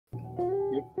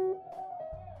nigga.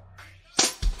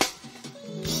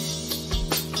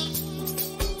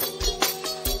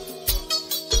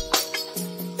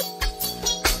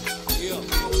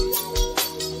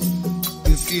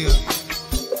 This year,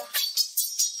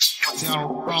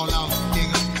 y'all roll out,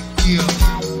 nigga. Yeah.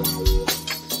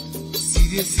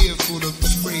 See this here for the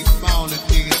straight baller,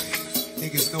 nigga.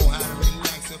 Niggas know how to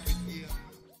relax up in here.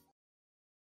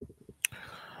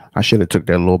 I should have took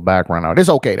that little background out. It's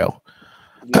okay though.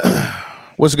 Yeah.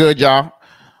 What's good, y'all?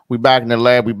 We back in the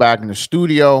lab. We back in the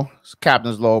studio. It's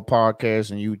Captain's Log Podcast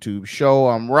and YouTube show.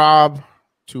 I'm Rob.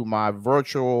 To my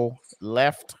virtual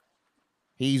left,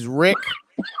 he's Rick.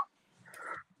 You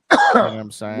know what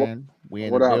I'm saying? We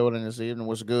in the building this evening.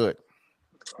 What's good?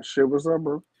 Shit, what's up,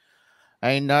 bro?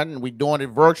 Ain't nothing. We doing it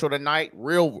virtual tonight.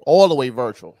 Real, all the way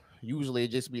virtual. Usually it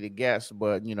just be the guests,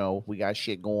 but you know, we got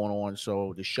shit going on,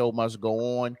 so the show must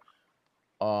go on.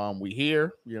 We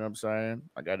here, you know what I'm saying?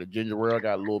 I got a ginger ale, I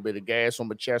got a little bit of gas on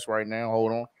my chest right now.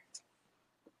 Hold on.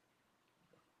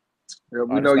 Yeah,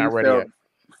 we know you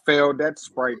failed that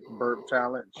Sprite burp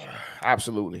challenge.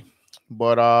 Absolutely.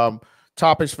 But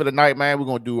topics for the night, man. We're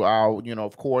gonna do our,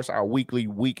 of course, our weekly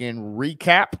weekend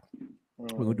recap.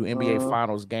 We're gonna do NBA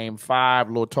Finals Game 5, a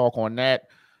little talk on that.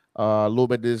 A little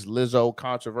bit of this Lizzo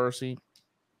controversy.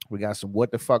 We got some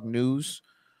what the fuck news.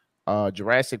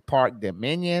 Jurassic Park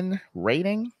Dominion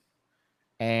rating.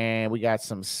 And we got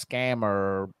some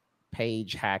scammer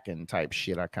page hacking type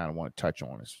shit I kind of want to touch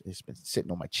on. It's been sitting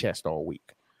on my chest all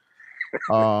week.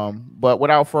 But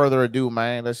without further ado,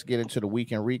 man, let's get into the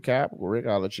weekend recap. Rick,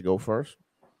 I'll let you go first.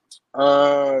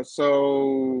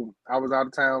 So I was out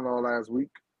of town all last week.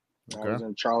 Okay. I was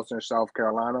in Charleston, South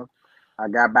Carolina. I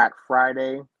got back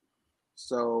Friday.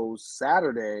 So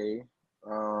Saturday,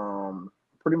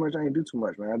 pretty much I didn't do too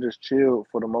much, man. I just chilled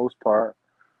for the most part.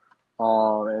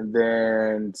 And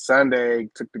then Sunday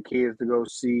took the kids to go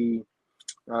see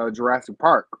Jurassic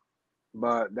Park.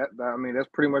 But that's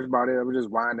pretty much about it. I was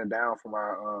just winding down for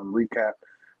my recap.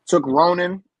 Took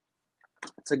Ronan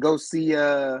to go see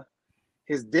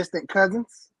his distant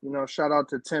cousins. Shout out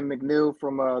to Tim McNeil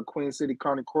from Queen City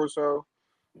Carne Corso.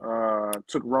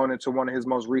 Took Ronan to one of his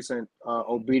most recent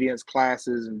obedience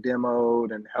classes and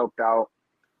demoed and helped out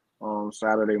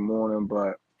Saturday morning.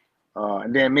 But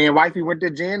and then me and wifey went to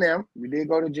G&M. We did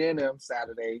go to G&M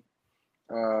Saturday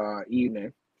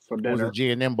evening for dinner. What was the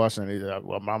G&M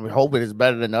busing? I'm hoping it's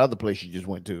better than the other place you just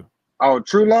went to. Oh,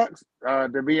 True Lux?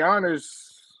 To be honest,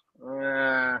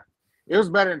 it was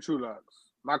better than True Lux.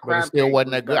 My crab still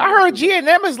wasn't that good. I heard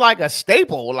G&M is like a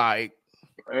staple. Like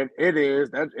it is.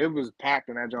 It was packed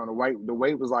in that joint. The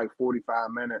wait was like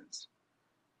 45 minutes.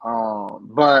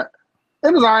 But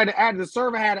it was all right. The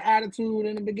server had an attitude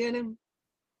in the beginning.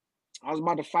 I was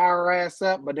about to fire her ass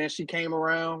up, but then she came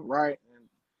around, right?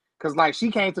 Because like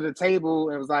she came to the table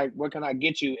and was like, "What can I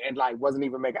get you?" And like wasn't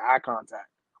even making eye contact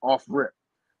off rip.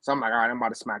 So I'm like, all right, I'm about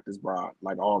to smack this broad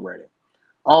like already.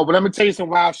 Oh, but let me tell you some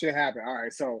wild shit happened. All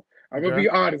right, so I'm gonna be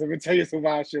honest. I'm gonna tell you some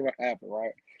wild shit what happened,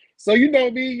 right? So you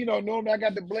know me, normally I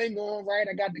got the bling on, right?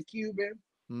 I got the Cuban,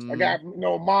 I got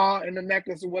Ma and the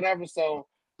necklace or whatever. So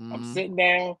I'm sitting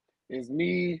down. It's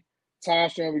me,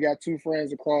 Tasha. We got two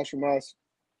friends across from us.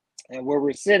 And where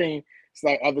we're sitting, it's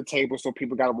like other tables, so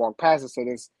people got to walk past it. So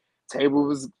this table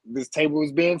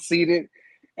was being seated,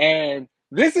 and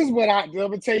this is what I'm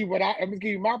gonna tell you. I'm gonna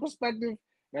give you my perspective, and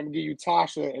I'm gonna give you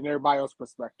Tasha and everybody else's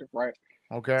perspective, right?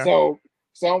 Okay. So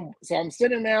I'm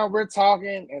sitting down, we're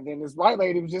talking, and then this white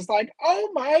lady was just like, "Oh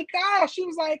my gosh!" She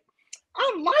was like,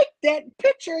 "I like that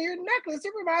picture of your necklace.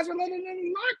 It reminds me of a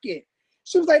little locket."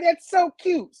 She was like, "That's so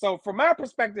cute." So from my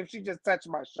perspective, she just touched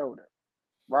my shoulder,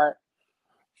 right?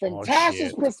 From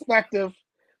Tasha's perspective,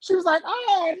 she was like,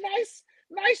 "Oh,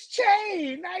 nice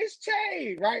chain,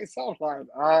 right?" So I'm like,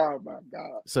 "Oh my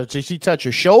god!" So did she touch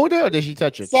your shoulder or did she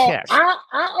touch your chest? I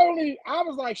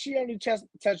was like, she only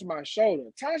touched my shoulder.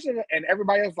 Tasha and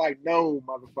everybody else like, "No,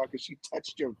 motherfucker, she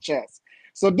touched your chest."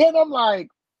 So then I'm like,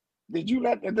 "Did you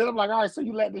let?" And then I'm like, "All right, so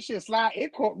you let the shit slide?"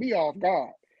 It caught me off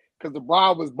guard because the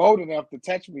bride was bold enough to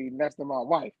touch me next to my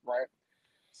wife, right?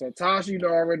 So Tasha,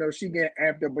 already know she getting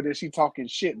amped up, but then she talking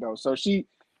shit though. So she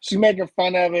making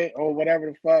fun of it or whatever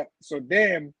the fuck. So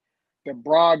then the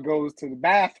broad goes to the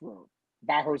bathroom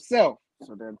by herself.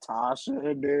 So then Tasha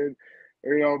and then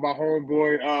my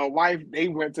homeboy wife, they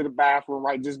went to the bathroom,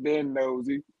 right, just being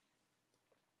nosy.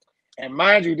 And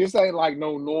mind you, this ain't like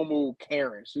no normal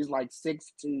Karen. She's like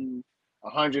 6'2",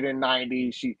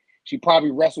 190. She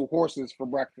probably wrestled horses for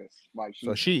breakfast. Like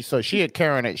she a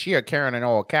Karen. She a Karen in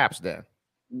all caps then.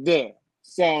 Yeah.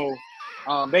 So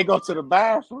they go to the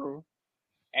bathroom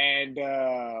and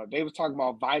they was talking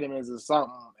about vitamins or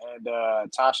something. and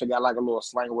Tasha got like a little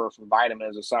slang word for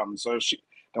vitamins or something. So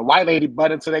the white lady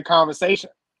butt into their conversation.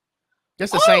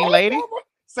 That's the same lady?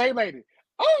 Same lady.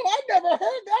 Oh, I never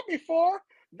heard that before.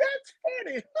 That's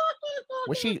funny.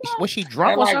 Was she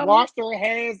drunk or like something? washed her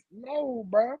hands. No,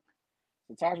 bro.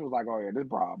 So Tasha was like, "Oh yeah, this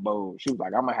bra bold." She was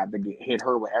like, "I'm gonna have to hit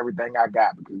her with everything I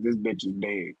got because this bitch is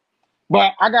dead."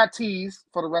 But I got teased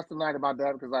for the rest of the night about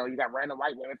that because you got random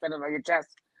white women sitting on your chest.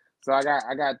 So I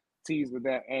got teased with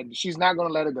that, and she's not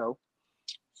gonna let it go.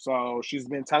 So she's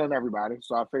been telling everybody.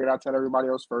 So I figured I'd tell everybody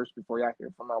else first before y'all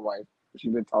hear from my wife.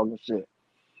 She's been talking shit.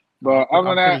 But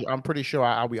other than that, I'm pretty sure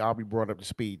I'll be brought up to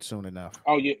speed soon enough.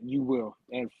 Oh yeah, you will.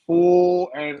 And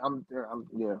full, and I'm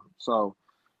yeah. So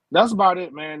that's about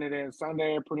it, man. And then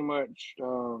Sunday, pretty much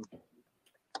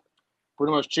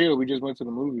chill. We just went to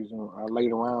the movies and I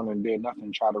laid around and did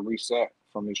nothing. Try to reset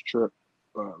from this trip.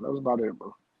 That was about it,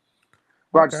 bro.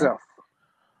 About yourself.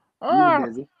 You were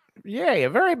busy. Yeah,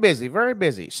 very busy, very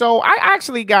busy. So I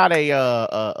actually got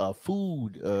a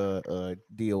food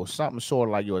deal, something sort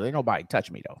of like yours. Ain't nobody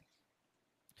touch me though.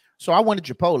 So I went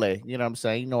to Chipotle, you know what I'm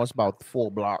saying? You know, it's about 4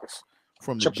 blocks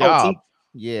from the job.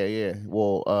 Yeah.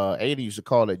 Well, Ada used to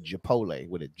call it Chipotle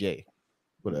with a J,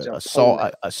 with a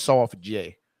soft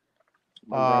J.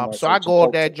 So I go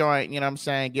up that joint, you know what I'm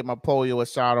saying, get my pollo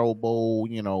asado bowl,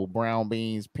 you know, brown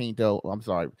beans, pinto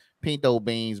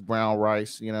beans, brown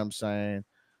rice, you know what I'm saying?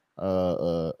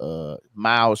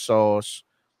 Mild sauce,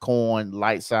 corn,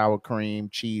 light sour cream,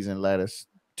 cheese and lettuce,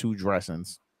 2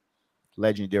 dressings.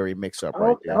 Legendary mix up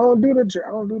right there. I don't do the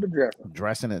dressing.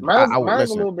 Dressing it. Mine's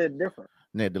a little bit different.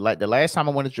 The last time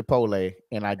I went to Chipotle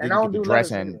and I didn't get the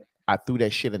dressing, I threw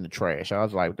that shit in the trash. I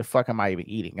was like, "What the fuck am I even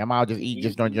eating? Am I just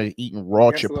eating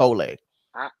raw Chipotle?"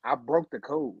 I broke the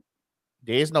code.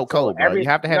 There is no code, bro. You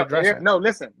have to have a dressing. No,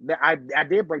 listen. I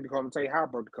did break the code. I'm gonna tell you how I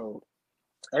broke the code.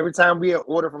 Every time we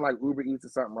order from like Uber Eats or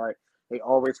something, right? They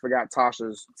always forgot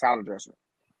Tasha's salad dressing,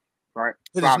 right?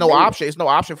 So there's no option. It's no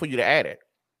option for you to add it.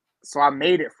 So I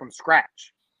made it from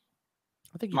scratch.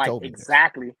 I think you told me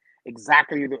exactly.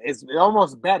 It's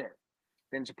almost better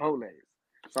than Chipotle's.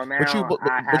 So now,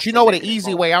 but you know what? The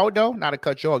easy way out though, not to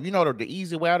cut you off. You know the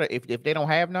easy way out. If they don't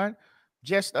have none,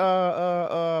 just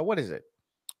what is it?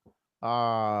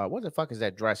 What the fuck is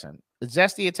that dressing? It's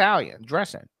Zesty Italian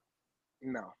dressing.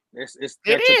 No, it is. It's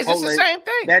the same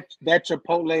thing. That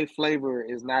Chipotle flavor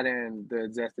is not in the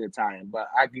Zesty Italian, but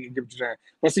I can give you that.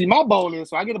 But see, my bowl is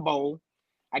so I get a bowl.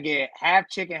 I get half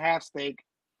chicken, half steak.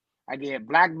 I get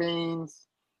black beans.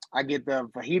 I get the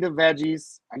fajita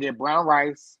veggies. I get brown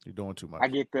rice. You're doing too much. I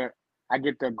get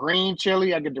the green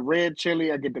chili. I get the red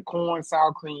chili. I get the corn,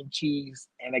 sour cream, cheese,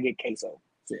 and I get queso.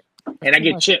 That's it. And I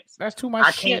get chips. That's too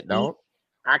much shit, dog.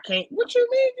 I can't. What you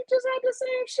mean? You just had the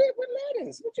same shit with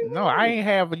lettuce. What you mean? No, I ain't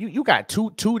have. You got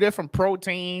two different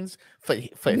proteins for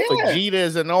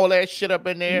fajitas and all that shit up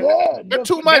in there. Yeah, that's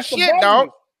too much shit,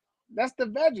 dog. That's the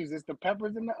veggies. It's the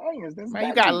peppers and the onions. Man,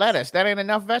 you got lettuce. That ain't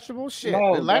enough vegetables. Shit,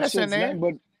 no, the lettuce in there.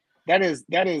 But that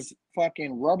is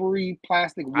fucking rubbery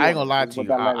plastic. I ain't gonna lie to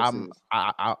you.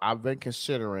 I've been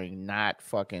considering not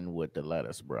fucking with the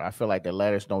lettuce, bro. I feel like the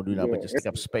lettuce don't do nothing but just take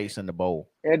up space in the bowl.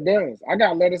 It does. I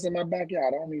got lettuce in my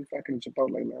backyard. I don't need fucking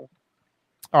Chipotle now.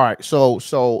 All right,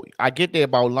 so I get there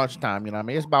about lunchtime. You know what I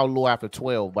mean? It's about a little after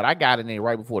 12, but I got in there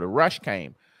right before the rush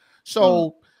came.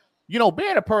 So. You know,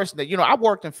 being a person that, you know, I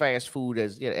worked in fast food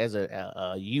as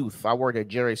a youth. I worked at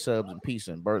Jerry Subs and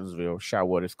Pizza in Burtonsville. Shout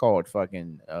what it's called,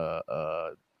 fucking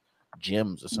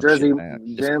gyms or some Jersey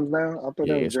shit. Gyms now? I thought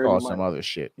yeah, it's Jersey called some other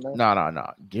shit.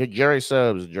 No. Jerry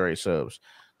Subs.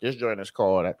 This joint is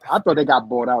called. I thought they got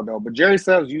bought out though, but Jerry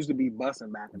Subs used to be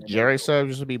bussing back in the day. Jerry Subs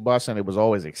used to be bussing. It was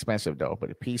always expensive though, but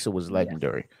the pizza was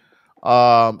legendary.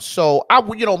 Yeah. So I,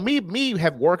 you know, me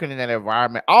have working in that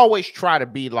environment. I always try to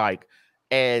be like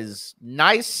as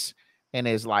nice and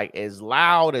as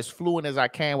loud, as fluent as I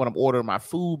can when I'm ordering my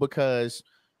food, because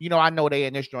you know I know they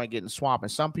in this joint getting swamped,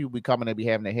 and some people be coming and be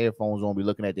having their headphones on, be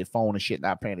looking at their phone and shit,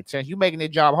 not paying attention. You making their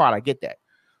job hard, I get that.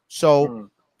 So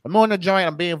I'm on the joint,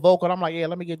 I'm being vocal. I'm like, yeah,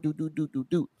 let me get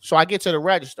do. So I get to the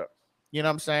register. You know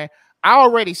what I'm saying? I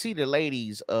already see the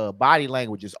lady's body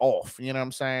language is off. You know what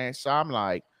I'm saying? So I'm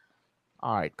like,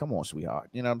 all right, come on, sweetheart.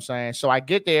 You know what I'm saying? So I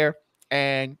get there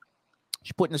and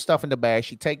she's putting the stuff in the bag.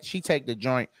 She take the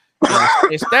joint.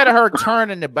 Instead of her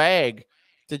turning the bag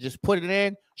to just put it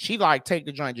in, she like take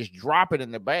the joint, just drop it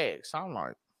in the bag. So I'm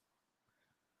like,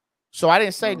 so I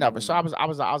didn't say nothing. So I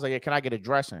was like, yeah, can I get a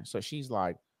dressing? So she's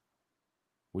like,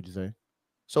 what'd you say?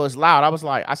 So it's loud.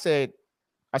 I said,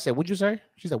 what'd you say?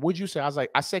 She said, what'd you say?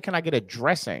 I said, can I get a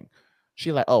dressing?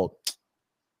 She like, oh,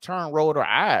 rolled her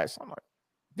eyes. I'm like,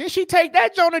 did she take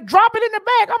that joint and drop it in the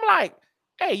bag? I'm like,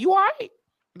 hey, you all right?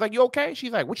 Like, you okay?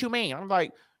 She's like, what you mean? I'm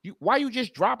like, why you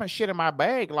just dropping shit in my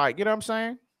bag? Like, you know what I'm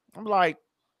saying? I'm like,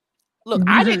 look,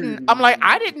 I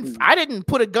didn't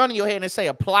put a gun in your head and say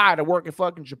apply to work at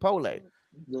fucking Chipotle.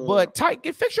 Yeah. But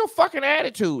fix your fucking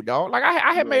attitude, dog. Like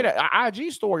I had made an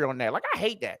IG story on that. Like I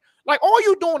hate that. Like all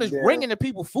you doing is bringing the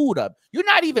people food up. You're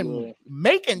not even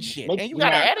making shit, and you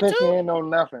got an attitude. Cooking or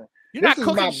nothing. You're not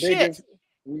cooking shit.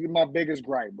 This is my biggest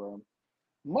gripe, bro.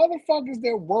 Motherfuckers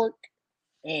that work,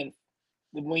 and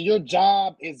when your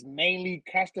job is mainly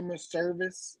customer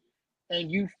service,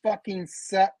 and you fucking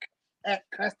suck at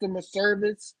customer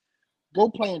service, go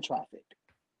play in traffic.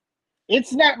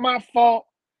 It's not my fault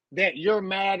that you're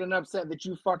mad and upset that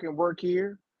you fucking work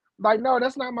here. Like, no,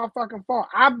 that's not my fucking fault.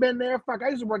 I've been there. Fuck, I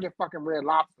used to work at fucking Red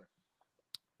Lobster.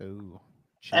 Ooh,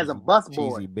 as a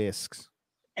busboy. Cheesy bisques.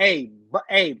 Hey,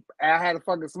 I had a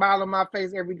fucking smile on my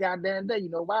face every goddamn day. You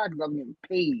know why? Because I'm getting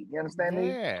paid. You understand me?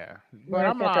 Yeah. But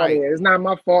I'm like, it's not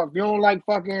my fault. If you don't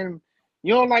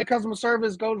like customer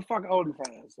service, go to fucking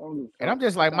OnlyFans. And I'm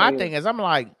just like, my thing is, I'm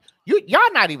like, y'all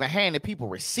not even handing people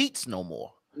receipts no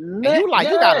more. And you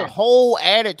got a whole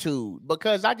attitude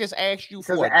because I just asked you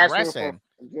for a dressing.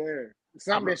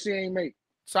 Something that she ain't make.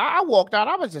 So I walked out.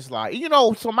 I was just like,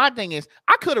 so my thing is,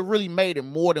 I could have really made it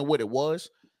more than what it was.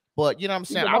 But you know what I'm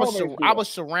saying? I was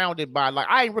surrounded by, like,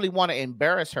 I didn't really want to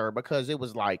embarrass her because it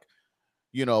was like,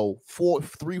 3,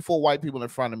 4 white people in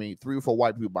front of me, 3 or 4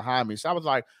 white people behind me. So I was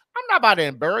like, I'm not about to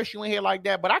embarrass you in here like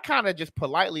that. But I kind of just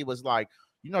politely was like,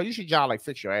 you should y'all like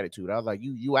fix your attitude. I was like,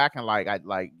 you acting like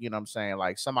you know what I'm saying,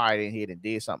 like somebody in here that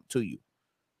did something to you.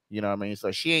 You know what I mean?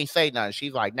 So she ain't say nothing.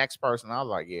 She's like, next person. I was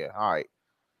like, yeah, all right.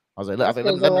 I was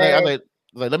like,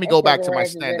 let me go back to my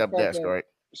stand-up desk, right?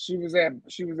 She was at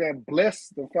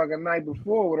Bliss the fucking night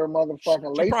before with her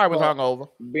motherfucking lace. She probably was hungover.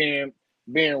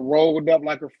 Being rolled up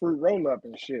like a fruit roll-up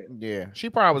and shit. Yeah, she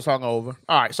probably was hungover.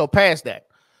 All right, so past that.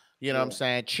 You know what I'm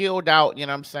saying? Chilled out, you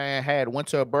know what I'm saying? Went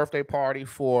to a birthday party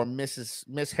for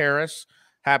Miss Harris.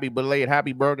 Happy belated. Yeah,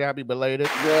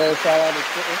 shout out to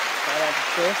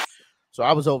Chris. So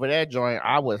I was over that joint.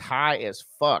 I was high as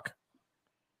fuck.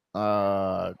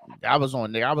 I was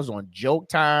on Joke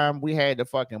Time. We had the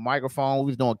fucking microphone. We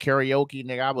was doing karaoke,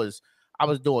 nigga. I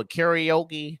was doing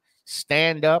karaoke,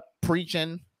 stand up,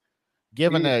 preaching,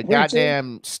 giving a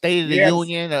goddamn State of the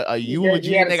Union, a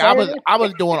eulogy, nigga. I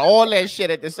was doing all that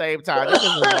shit at the same time. This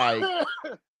was like,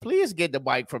 please get the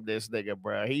bike from this nigga,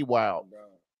 bro. He wild.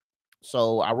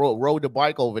 So I rode the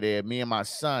bike over there, me and my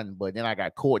son, but then I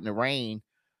got caught in the rain.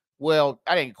 Well,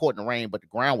 I didn't get caught in the rain, but the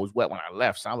ground was wet when I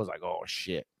left. So I was like, oh,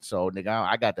 shit. So, nigga,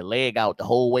 I got the leg out the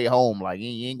whole way home. Like,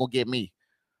 you ain't going to get me.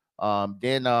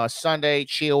 Then Sunday,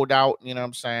 chilled out. You know what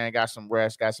I'm saying? Got some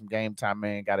rest. Got some game time,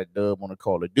 man. Got a dub on the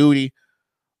Call of Duty.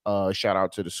 Shout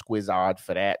out to the Squizzard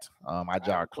for that.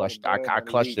 I clutched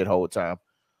it the whole time.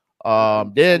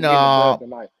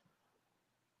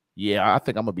 Yeah, I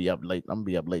think I'm gonna be up late.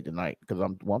 Tonight because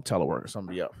I'm teleworking. So I'm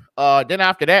gonna be up. Then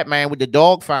after that, man, with the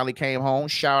dog finally came home.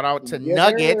 Shout out to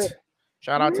Nugget.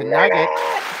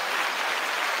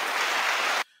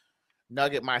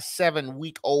 Nugget, my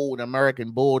 7-week-old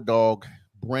American Bulldog,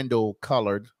 brindle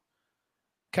colored,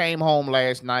 came home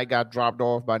last night. Got dropped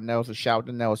off by Nelson. Shout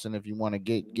to Nelson if you want to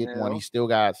get one. He still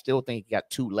think he got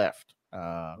 2 left.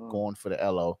 Going for the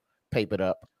LO. Papered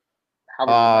up.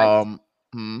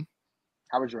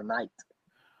 How was your night?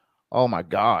 Oh my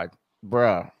God,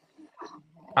 bruh.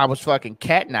 I was fucking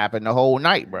catnapping the whole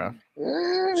night, bruh.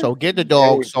 So get the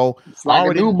dog. So it's like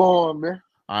a newborn, man.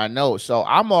 I know. So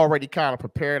I'm already kind of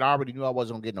prepared. I already knew I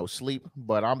wasn't gonna get no sleep,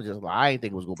 but I'm just like, I didn't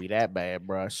think it was gonna be that bad,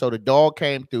 bruh. So the dog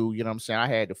came through, you know what I'm saying? I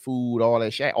had the food, all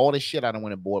that shit. All this shit I done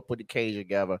went and bought, put the cage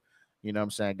together, you know what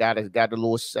I'm saying? Got the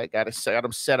little set, got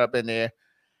him set up in there,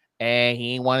 and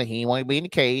he ain't want to be in the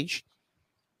cage.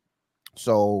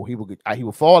 So he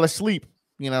would fall asleep.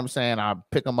 You know what I'm saying? I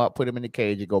pick him up, put him in the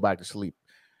cage, and go back to sleep.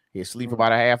 He'd sleep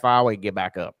about a half hour, he'd get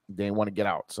back up. Then want to get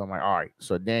out. So I'm like, all right.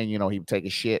 So then, he would take a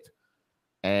shit.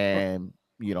 And,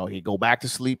 he'd go back to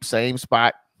sleep, same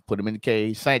spot, put him in the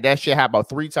cage. That shit happened about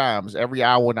 3 times every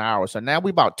hour and an hour. So now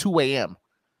we about 2 a.m.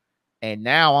 And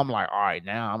now I'm like, all right,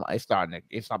 now I'm starting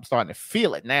to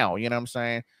feel it now. You know what I'm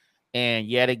saying? And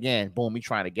yet again, boom, he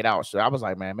trying to get out. So I was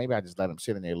like, man, maybe I just let him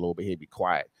sit in there a little bit. He'd be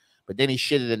quiet. But then he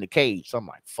shitted in the cage. So I'm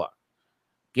like, fuck.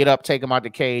 Get up, take him out the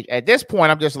cage. At this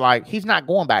point, I'm just like, he's not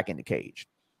going back in the cage.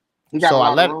 He got a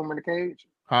lot of room in the cage?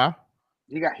 Huh?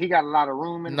 He got a lot of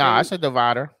room in the cage? Nah, it's a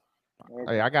divider.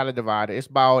 Okay. I got a divider. It's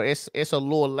a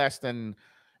little less than,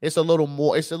 it's a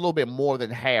little bit more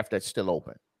than half that's still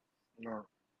open. No.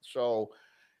 So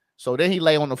then he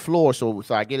lay on the floor. So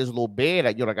I get his little bed.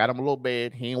 I got him a little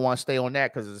bed. He didn't want to stay on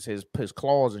that because his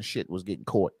claws and shit was getting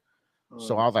caught.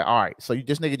 So I was like, all right. So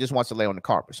this nigga just wants to lay on the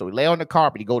carpet. So he lay on the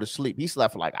carpet. He go to sleep. He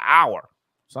slept for like an hour.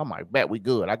 So I'm like, bet we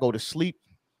good. I go to sleep.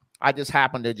 I just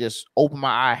happened to just open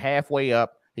my eye halfway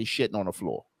up. He's shitting on the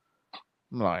floor.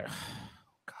 I'm like,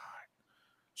 God.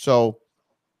 So,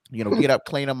 get up,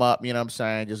 clean him up. You know what I'm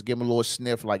saying? Just give him a little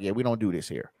sniff. Like, yeah, we don't do this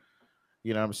here.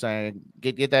 You know what I'm saying?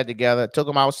 Get that together. Took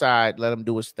him outside. Let him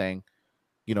do his thing.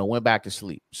 Went back to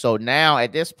sleep. So now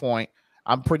at this point,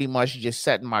 I'm pretty much just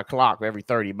setting my clock every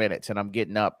 30 minutes and I'm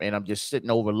getting up and I'm just sitting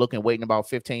over looking, waiting about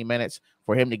 15 minutes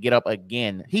for him to get up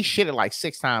again. He shitted like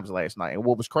 6 times last night. And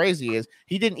what was crazy is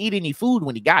he didn't eat any food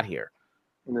when he got here.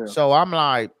 Yeah. So I'm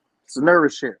like, it's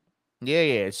nervous shit.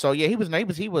 Yeah. So yeah, he was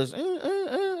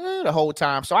the whole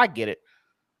time. So I get it.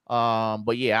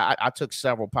 But yeah, I took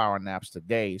several power naps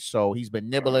today. So he's been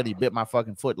nibbling. He bit my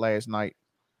fucking foot last night.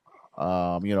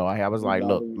 I was like,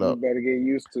 look, you better get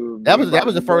used to. That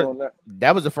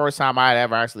was the first time I had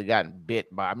ever actually gotten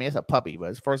bit by. I mean, it's a puppy, but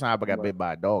it's the first time I ever got bit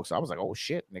by a dog. So I was like, oh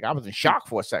shit, nigga, I was in shock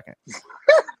for a second.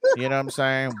 You know what I'm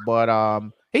saying? But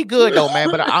he good though, man.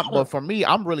 But for me,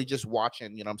 I'm really just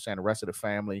watching. You know what I'm saying? The rest of the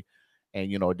family,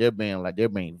 and they're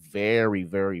being very,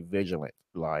 very vigilant.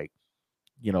 Like,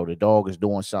 the dog is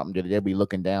doing something. They'll be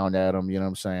looking down at him. You know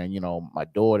what I'm saying? My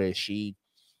daughter,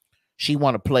 she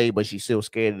want to play, but she's still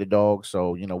scared of the dog.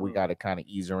 So, we got to kind of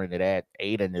ease her into that.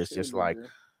 Aiden is just like,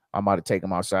 I'm about to take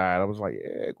him outside. I was like,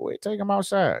 yeah, go ahead, take him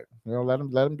outside. Let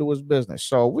him do his business.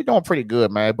 So we're doing pretty good,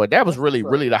 man. But that was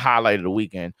really the highlight of the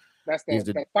weekend. That's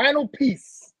the final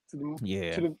piece to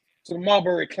the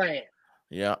Marbury clan.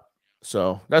 Yeah.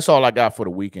 So that's all I got for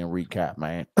the weekend recap,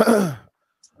 man.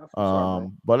 But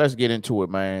let's get into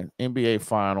it, man. NBA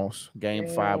Finals. Game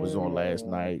 5 was on last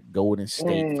night. Golden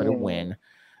State for the win.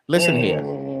 Listen here,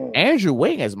 Andrew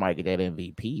Wiggins might get that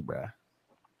MVP, bro.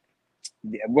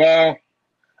 Yeah, well,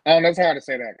 I don't know. It's hard to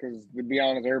say that because, to be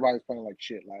honest, everybody's playing like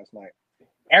shit last night.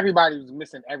 Everybody was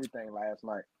missing everything last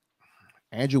night.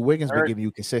 Andrew Wiggins been giving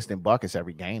you consistent buckets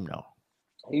every game, though.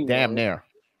 Damn near.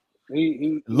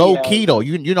 He low key though.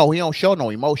 He don't show no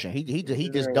emotion. He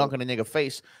just dunking a nigga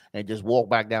face and just walk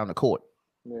back down the court.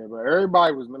 Yeah, but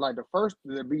everybody was like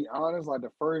to be honest, like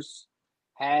the first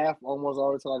half, almost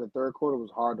all the time, like the third quarter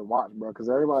was hard to watch, bro, because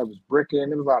everybody was bricking.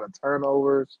 There was a lot of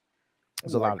turnovers.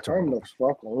 There's a lot of turnovers.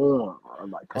 Fuck on,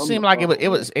 like, it seemed like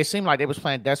it seemed like they was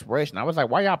playing desperation. I was like,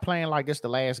 why y'all playing like this the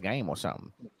last game or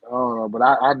something? I don't know, but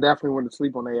I definitely went to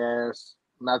sleep on their ass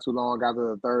not too long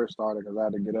after the third started because I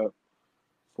had to get up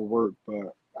for work.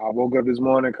 But I woke up this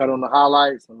morning, cut on the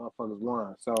highlights, and motherfuckers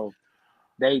won. So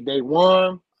they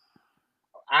won.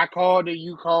 I called it.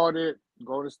 You called it.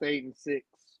 Golden State in 6.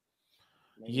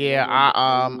 Yeah,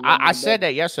 I said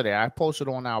that yesterday. I posted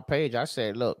on our page. I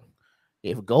said, look,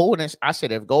 if Golden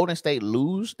State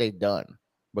lose, they done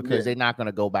because they're not going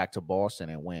to go back to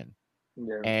Boston and win.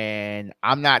 Yeah. And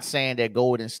I'm not saying that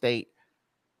Golden State,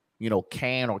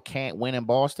 can or can't win in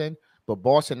Boston, but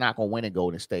Boston not going to win in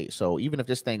Golden State. So even if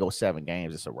this thing goes 7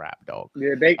 games, it's a wrap, dog.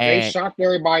 Yeah, they shocked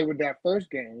everybody with that first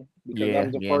game because that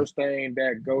was the first thing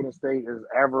that Golden State has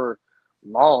ever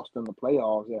lost in the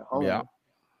playoffs at home. Yeah.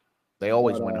 They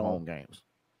always win the home games.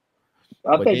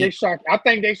 I think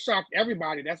they shocked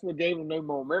everybody. That's what gave them the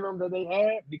momentum that they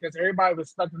had because everybody was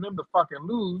expecting them to fucking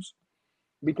lose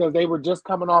because they were just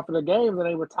coming off of the games and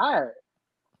they were tired.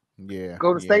 Yeah.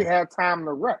 Golden State had time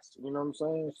to rest. You know what I'm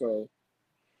saying? So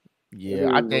yeah,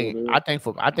 I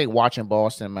think watching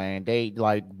Boston, man, they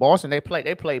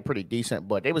played pretty decent,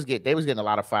 but they was getting a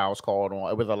lot of fouls called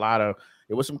on.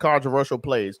 It was some controversial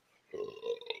plays.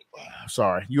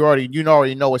 Sorry, you already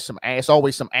know it's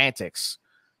always some antics.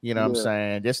 You know what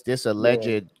I'm saying? This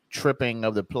alleged tripping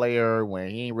of the player when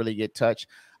he ain't really get touched.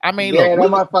 I mean, look, that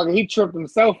motherfucker, he tripped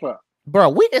himself up. Bro,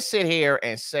 we can sit here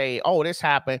and say, oh, this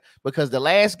happened because the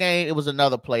last game it was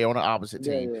another player on the opposite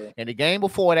team. Yeah. And the game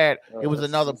before that, it was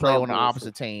another player on the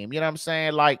opposite team. You know what I'm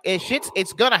saying? Like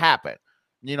it's gonna happen.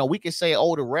 We can say,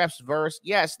 oh, the refs verse.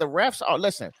 Yes, the refs are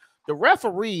the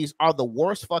referees are the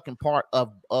worst fucking part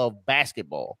of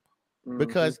basketball.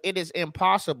 Because it is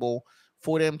impossible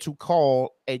for them to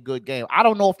call a good game. I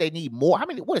don't know if they need more.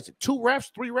 What is it? 2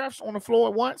 refs, 3 refs on the floor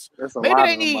at once?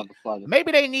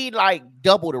 Maybe they need like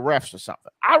double the refs or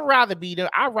something. I'd rather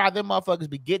motherfuckers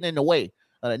be getting in the way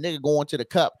of a nigga going to the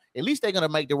cup. At least they're gonna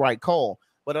make the right call.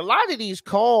 But a lot of these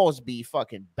calls be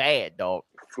fucking bad, dog.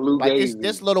 Like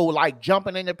this little like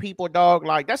jumping into people, dog.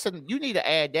 Like you need to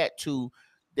add that to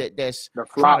that's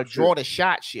trying to draw the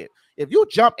shot shit. If you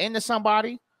jump into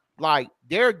somebody, like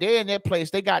they're in their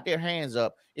place, they got their hands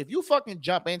up. If you fucking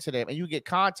jump into them and you get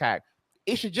contact,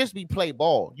 it should just be play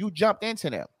ball. You jumped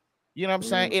into them. You know what I'm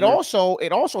saying? It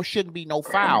also shouldn't be no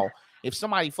foul if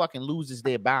somebody fucking loses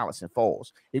their balance and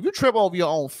falls. If you trip over your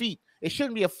own feet, it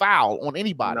shouldn't be a foul on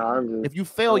anybody. No, I agree. If you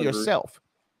fail yourself.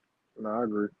 No, I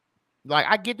agree. Like,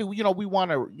 I get that, we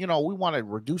want to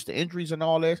reduce the injuries and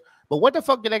all this, but what the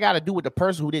fuck do they got to do with the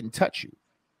person who didn't touch you?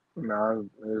 No,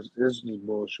 it's just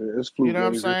bullshit. It's fluke. You know what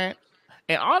I'm saying?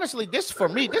 And honestly, this for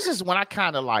me, this is when I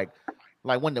kind of like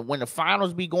when the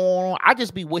finals be going on, I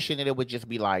just be wishing that it would just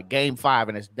be like game 5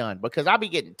 and it's done, because I be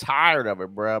getting tired of it,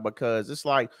 bro. Because it's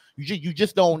like you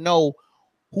just don't know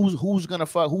who's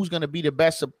gonna be the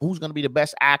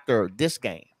best actor this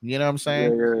game. You know what I'm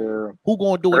saying? Yeah. Who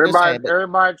gonna do it this game?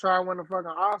 Everybody try to win the fucking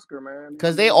Oscar, man.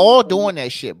 Because they all doing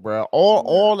that shit, bro.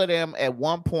 All of them at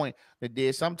one point that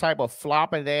did some type of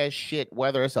flopping ass shit,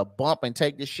 whether it's a bump and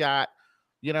take the shot.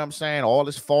 You know what I'm saying? All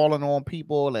this falling on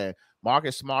people, and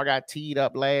Marcus Smart got teed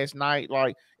up last night.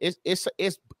 Like, it's this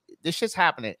shit's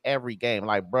happening every game.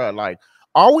 Like, bro, like,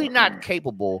 are we not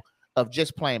capable of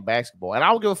just playing basketball? And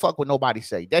I don't give a fuck what nobody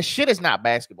say. That shit is not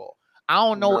basketball. I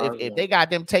don't know if they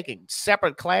got them taking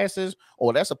separate classes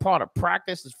or that's a part of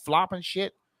practice is flopping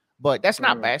shit, but that's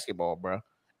not basketball, bro.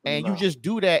 And you just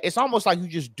do that. It's almost like you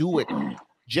just do it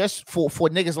just for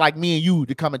niggas like me and you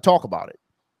to come and talk about it.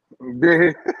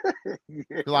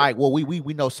 Like, well,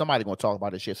 we know somebody gonna talk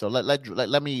about this shit, so let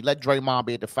Draymond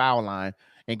be at the foul line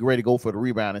and get ready to go for the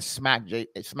rebound and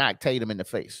smack Tatum in the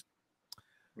face.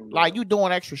 Like, you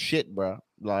doing extra shit, bro.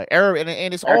 Like,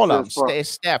 and it's all of them. It's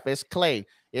Steph, it's Clay,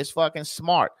 it's fucking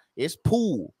Smart, it's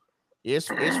Poole, it's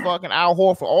fucking Al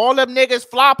Horford. All them niggas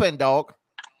flopping, dog.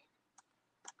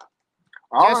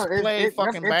 Just play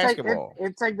fucking basketball.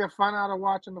 It take the fun out of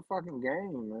watching the fucking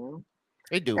game, man.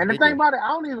 They do. And the thing about it, I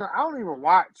don't even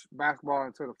watch basketball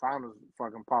until the finals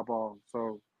fucking pop off.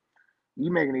 So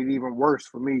you making it even worse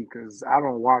for me because I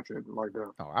don't watch it like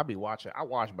that. Oh, I be watching. I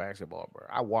watch basketball, bro.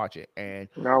 I watch it, and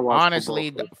watch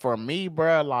honestly, for me,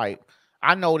 bro, like,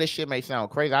 I know this shit may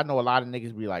sound crazy. I know a lot of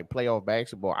niggas be like playoff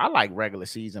basketball. I like regular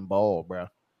season ball, bro,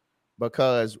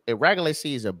 because a regular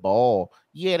season ball,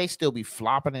 yeah, they still be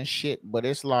flopping and shit, but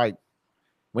it's like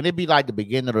when it be like the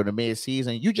beginning or the mid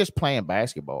season, you just playing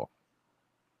basketball.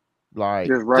 Like,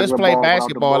 just play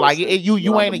basketball. Like,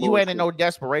 you ain't in no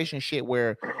desperation shit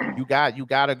where you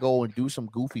gotta go and do some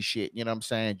goofy shit. You know what I'm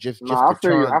saying? I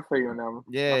feel you now.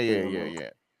 Yeah.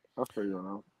 I feel you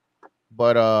now.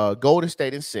 But Golden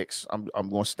State in 6. I'm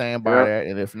gonna stand by that,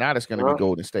 and if not, it's gonna be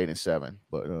Golden State in 7.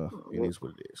 But it is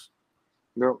what it is.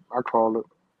 Yep, I called it.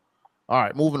 All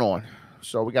right, moving on.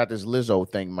 So we got this Lizzo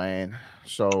thing, man.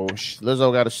 So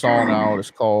Lizzo got a song out.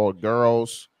 It's called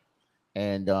Girls.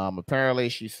 And apparently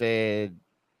she said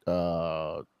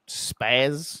spaz.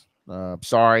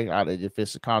 Sorry if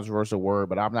it's a controversial word,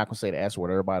 but I'm not gonna say the S word.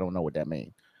 Everybody don't know what that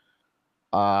means.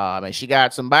 And she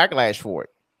got some backlash for it.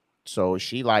 So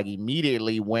she like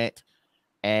immediately went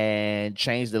and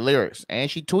changed the lyrics.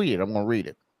 And she tweeted, I'm gonna read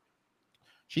it.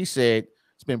 She said,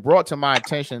 "It's been brought to my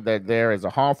attention that there is a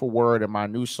harmful word in my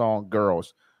new song,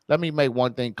 Girls. Let me make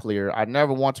one thing clear. I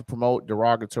never want to promote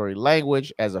derogatory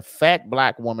language. As a fat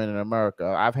black woman in America,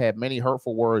 I've had many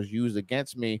hurtful words used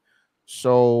against me.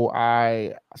 So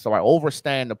I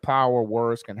understand the power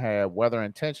words can have, whether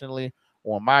intentionally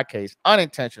or in my case,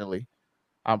 unintentionally.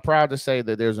 I'm proud to say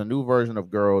that there's a new version of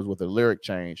Girls with a lyric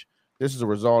change. This is a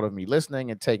result of me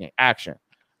listening and taking action.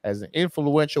 As an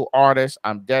influential artist,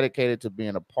 I'm dedicated to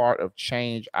being a part of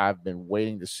change I've been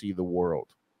waiting to see in the world.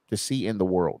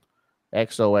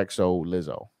 XOXO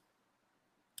Lizzo."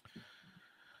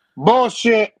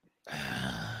 Bullshit.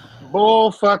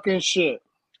 Bull fucking shit.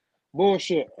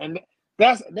 Bullshit. And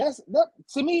that's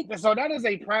to me, so that is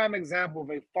a prime example of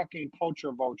a fucking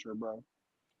culture vulture, bro.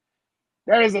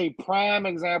 That is a prime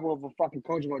example of a fucking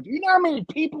culture vulture. You know how many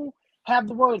people have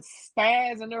the word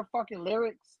spaz in their fucking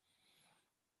lyrics?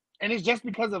 And it's just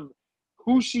because of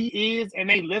who she is and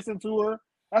they listen to her.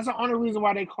 That's the only reason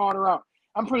why they called her out.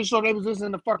 I'm pretty sure they was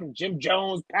listening to fucking Jim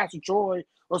Jones, Pastor Troy,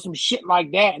 or some shit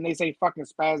like that, and they say fucking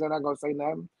spaz. They're not gonna say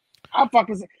nothing.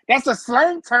 That's a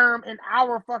slang term in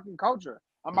our fucking culture.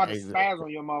 I'm about to spaz on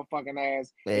your motherfucking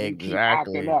ass. Exactly. You keep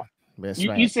acting up.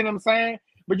 You see what I'm saying?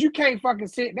 But you can't fucking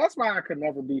sit. That's why I could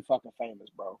never be fucking famous,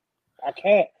 bro. I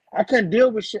can't. I couldn't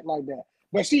deal with shit like that.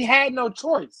 But she had no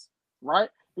choice, right?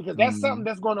 Because that's something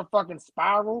that's going to fucking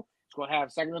spiral. It's going to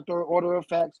have second and third order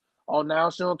effects. Oh, now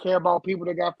she don't care about people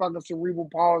that got fucking cerebral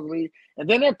palsy. And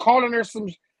then they're calling her some...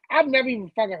 I've never even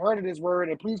fucking heard of this word,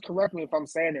 and please correct me if I'm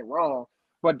saying it wrong,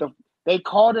 but they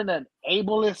called it an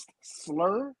ableist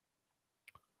slur?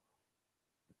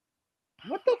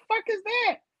 What the fuck is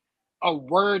that? A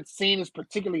word seen as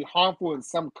particularly harmful in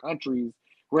some countries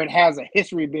where it has a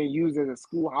history of being used as a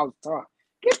schoolhouse talk.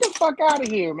 Get the fuck out of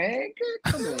here, man.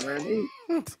 Come on, man.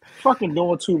 They fucking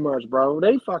doing too much, bro.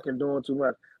 They fucking doing too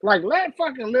much. Like, let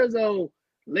fucking Lizzo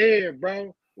live,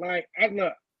 bro. Like,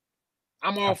 look,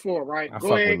 I'm all for it, right?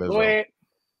 Go ahead,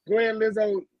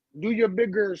 Lizzo. Do your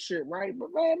big girl shit, right? But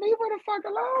man, leave her the fuck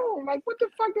alone. Like, what the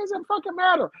fuck does it fucking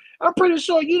matter? I'm pretty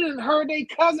sure you didn't heard they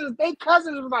cousins. They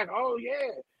cousins was like, oh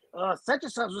yeah, such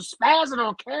and such was spazzing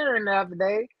on Karen the other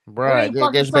day. Bro,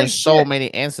 there's been so many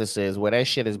instances where that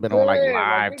shit has been on like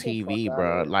live TV,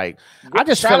 bro. Like, I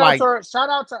just feel like shout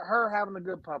out to her having a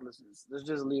good publicist. Let's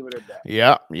just leave it at that.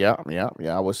 Yeah.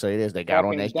 I would say this. They got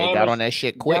on that. They got on that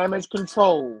shit quick. Damage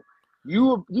control.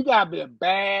 You gotta be a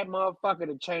bad motherfucker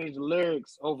to change the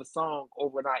lyrics over song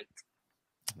overnight.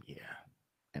 Yeah,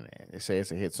 and they say it's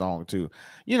a hit song too.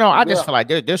 You know, I just feel like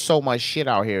there's so much shit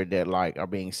out here that like are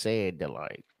being said that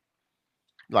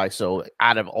like so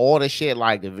out of all the shit,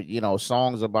 like, you know,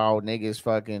 songs about niggas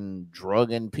fucking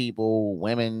drugging people,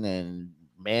 women and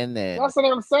men, and that's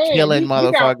what I'm saying, killing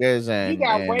motherfuckers,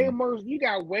 you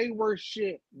got way worse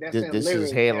shit that's in lyrics. This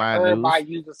is headline everybody news.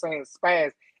 Used to saying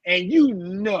spaz, and you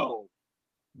know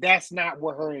that's not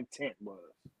what her intent was.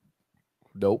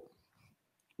 Nope.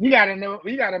 You got a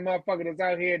motherfucker that's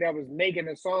out here that was making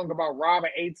a song about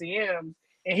robbing ATMs,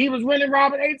 and he was really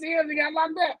robbing ATMs. He got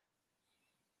locked up.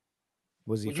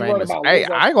 Was he famous? Hey,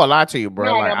 I ain't gonna lie to you, bro.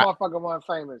 No, like, that motherfucker wasn't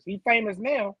famous. He famous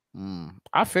now.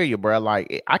 I feel you, bro.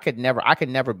 Like, I could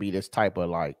never be this type of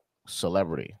like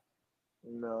celebrity.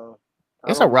 No,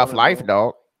 it's a rough life,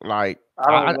 dog. Like,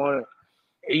 I don't want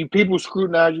it. People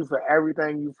scrutinize you for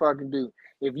everything you fucking do.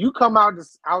 If you come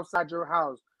outside your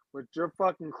house with your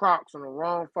fucking Crocs on the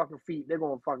wrong fucking feet, they're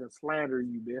gonna fucking slander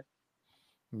you, bitch.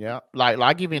 Yeah, like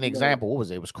I'll give you an example. What was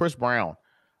it? It was Chris Brown.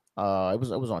 It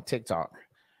was on TikTok,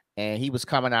 and he was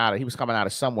coming out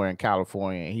of somewhere in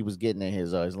California, and he was getting in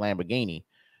his Lamborghini,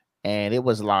 and it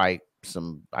was like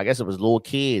I guess it was little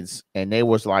kids, and they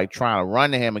was like trying to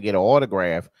run to him and get an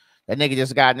autograph. That nigga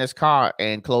just got in his car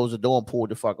and closed the door and pulled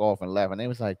the fuck off and left. And they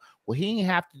was like, well, he didn't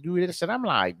have to do this. And I'm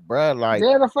like, bro, like,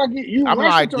 yeah, the fuck you. I'm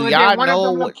like, do y'all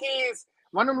know what?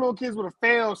 One of them little kids would have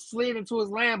fell, slid into his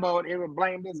Lambo, and it would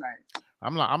blame his ass.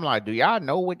 I'm like, do y'all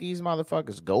know what these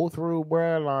motherfuckers go through,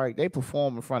 bro? Like, they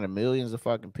perform in front of millions of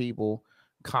fucking people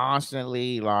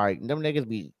constantly. Like, them niggas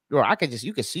be, bro,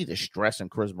 you can see the stress in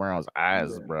Chris Brown's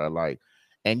eyes, bro. Like,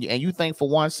 and you think for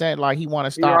 1 second, like, he want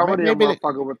to stop. He already a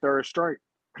motherfucker with third strike.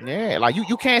 Yeah, like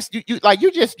you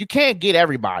can't get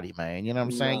everybody, man. You know what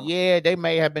I'm saying? Yeah, they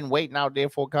may have been waiting out there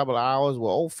for a couple of hours.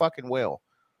 Well, oh fucking well.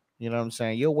 You know what I'm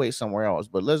saying? You'll wait somewhere else.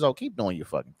 But Lizzo, keep doing your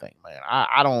fucking thing, man.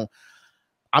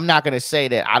 I'm not gonna say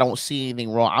that I don't see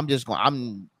anything wrong. I'm just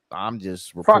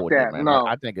reporting it, man. No.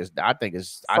 I think it's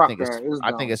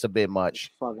a bit much.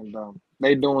 It's fucking dumb.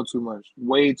 They doing too much.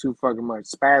 Way too fucking much.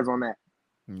 Spaz on that.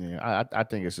 Yeah, I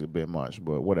think it's a bit much,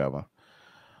 but whatever.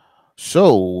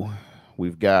 So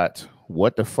we've got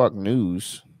what the fuck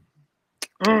news.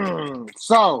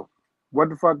 So, what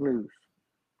the fuck news?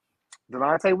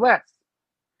 Delonte West.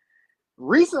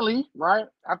 Recently, right?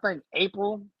 I think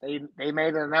April, they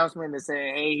made an announcement that said,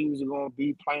 hey, he was going to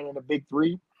be playing in the Big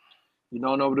Three. You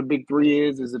don't know what the Big Three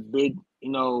is. It's a big,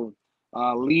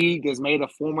 league that's made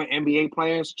of former NBA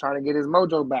players trying to get his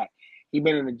mojo back. He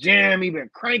been in the gym. He been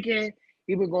cranking.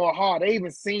 He been going hard. They even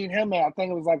seen him at, I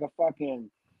think it was like a fucking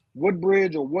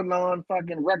Woodbridge or Woodlawn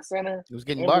fucking rec center. He was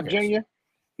getting in Virginia.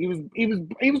 He was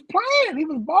playing. He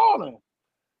was balling.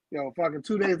 Fucking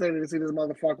 2 days later to see this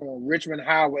motherfucker on Richmond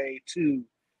Highway 2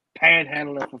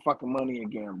 panhandling for fucking money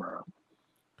again, bro.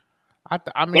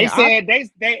 They said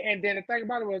and then the thing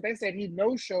about it was they said he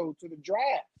no-showed to the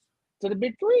draft, to the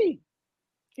Big Three.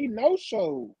 He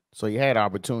no-showed. So he had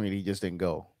opportunity, he just didn't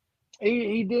go.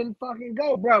 He didn't fucking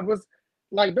go, bro. It was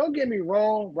like, don't get me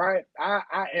wrong, right?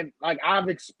 I've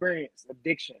experienced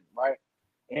addiction, right,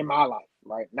 in my life,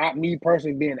 right? Not me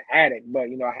personally being an addict, but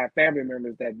I have family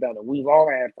members that done it. We've all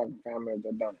had fucking family members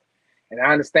that done it, and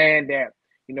I understand that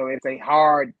it's a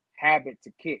hard habit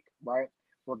to kick, right?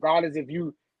 Regardless if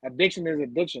addiction is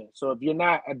addiction. So if you're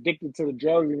not addicted to the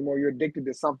drugs anymore, you're addicted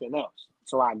to something else.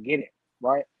 So I get it,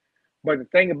 right? But the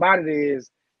thing about it is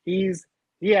he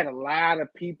had a lot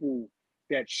of people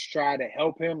that try to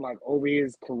help him like over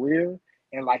his career,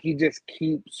 and like he just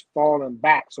keeps falling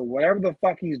back. So whatever the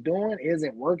fuck he's doing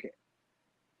isn't working.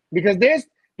 Because there's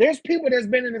people that's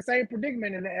been in the same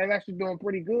predicament and are actually doing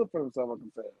pretty good for themselves.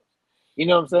 You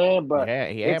know what I'm saying? But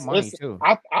he had money too.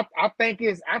 I think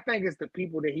it's the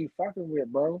people that he fucking with,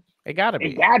 bro. It gotta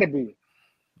be,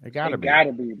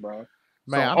 bro.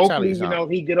 Man, so hopefully,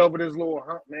 he get over this little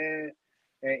hump, man,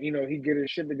 and he get his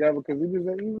shit together because he was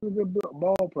a good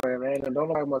ball player, man. And don't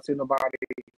nobody want to see nobody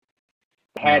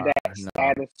had Nah, that no.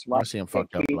 status. I don't see him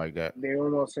fucked up like that. They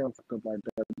don't want to see him fucked up like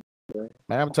that.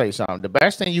 Man, I'm gonna tell you something. The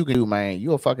best thing you can do, man,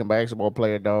 you a fucking basketball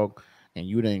player, dog, and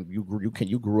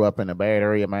you grew up in a bad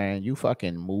area, man. You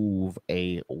fucking move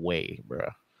away, bro.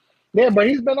 Yeah, but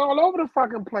he's been all over the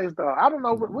fucking place, though. I don't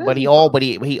know where he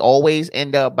always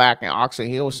end up back in Oxon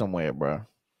Hill somewhere, bro.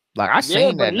 Like I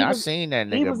seen that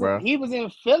nigga, bro. He was in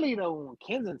Philly though, in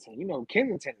Kensington. You know,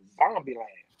 Kensington is zombie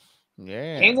land.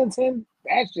 Yeah. Kensington,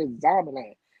 that's just zombie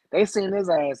land. They seen his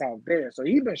ass out there, so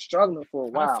he been struggling for a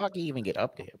while. How the fuck he even get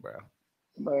up there, bro?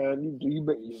 Man,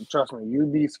 you trust me,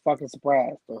 you'd be fucking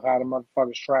surprised of how the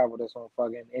motherfuckers travel this on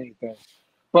fucking anything.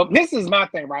 But this is my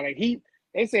thing, right? Like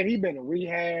they said he been in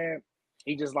rehab.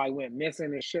 He just like went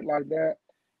missing and shit like that.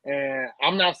 And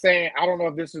I'm not saying I don't know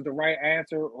if this is the right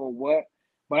answer or what,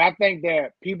 but I think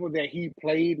that people that he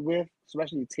played with,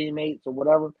 especially teammates or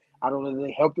whatever, I don't know if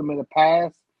they helped him in the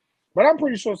past. But I'm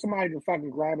pretty sure somebody can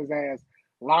fucking grab his ass,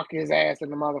 lock his ass in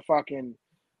the motherfucking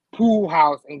pool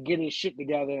house and get his shit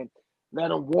together and let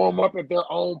them warm up at their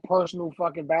own personal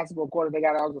fucking basketball court if they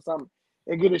got out or something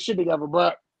and get his shit together.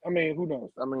 But I mean, who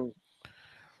knows? I mean,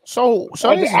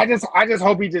 I just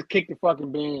hope he just kicked the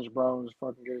fucking binge, bro, and just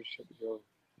fucking get his shit together.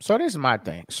 So this is my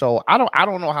thing. So I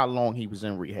don't know how long he was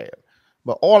in rehab,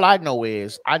 but all I know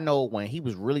is I know when he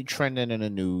was really trending in the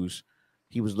news,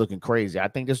 he was looking crazy. I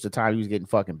think this is the time he was getting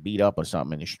fucking beat up or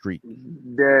something in the street.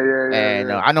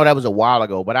 Yeah. I know that was a while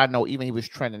ago, but I know even he was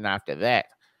trending after that.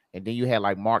 And then you had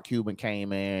like Mark Cuban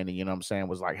came in and, you know what I'm saying,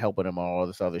 was like helping him on all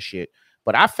this other shit.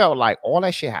 But I felt like all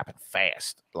that shit happened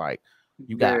fast. Like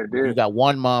you got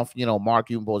 1 month, you know, Mark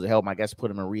Cuban supposed to help him, I guess, put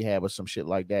him in rehab or some shit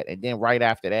like that. And then right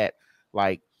after that,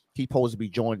 like he supposed to be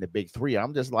joining the big three.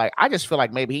 I'm just like, I just feel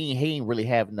like maybe he ain't really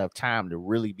have enough time to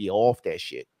really be off that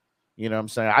shit. You know what I'm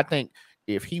saying? I think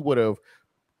if he would have,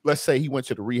 let's say he went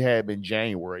to the rehab in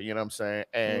January, you know what I'm saying?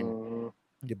 And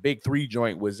the big three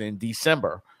joint was in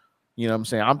December. You know what I'm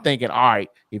saying? I'm thinking, all right,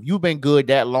 if you've been good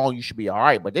that long, you should be all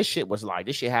right. But this shit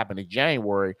happened in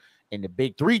January, and the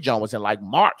big three joint was in like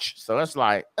March. So it's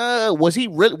like, was he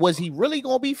really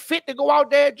gonna be fit to go out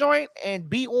there joint and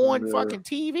be on fucking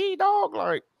TV, dog?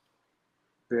 Like,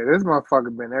 yeah, this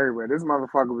motherfucker been everywhere. This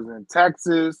motherfucker was in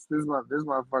Texas. This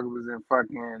motherfucker was in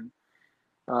fucking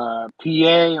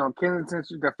PA on Kensington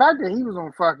Street. The fact that he was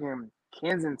on fucking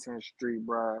Kensington Street,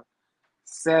 bro,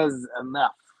 says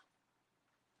enough.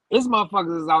 This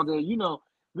motherfuckers is out there. You know,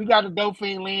 we got the dope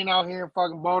fiend lean out here in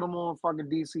fucking Baltimore and fucking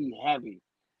DC heavy.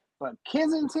 But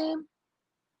Kensington,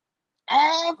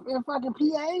 Ave, and fucking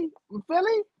PA, in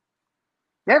Philly,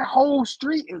 that whole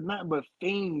street is nothing but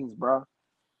fiends, bro.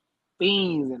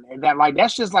 Fiends. And that, like,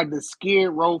 that's just like the Skid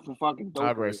Row for fucking dope.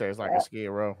 I'd rather say it's like a Skid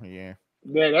Row, yeah.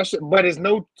 Yeah, that shit. But there's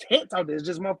no tents out there. It's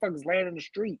just motherfuckers laying in the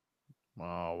street.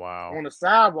 Oh, wow. On the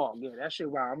sidewalk. Yeah, that shit,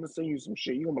 wow. I'm going to send you some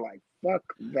shit. You're going to be like, fuck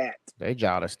that. They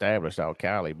y'all established out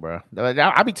Cali, bro.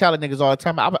 I be telling niggas all the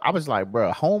time. I was like,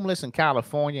 bro, homeless in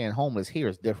California and homeless here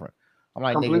is different. I'm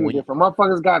like, completely nigga, different.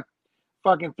 Motherfuckers got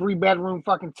fucking 3-bedroom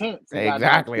fucking tents.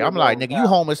 Exactly. I'm like, nigga, you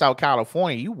homeless out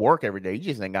California. You work every day. You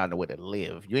just ain't got nowhere to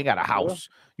live. You ain't got a house.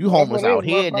 You homeless out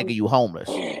here, nigga. You homeless.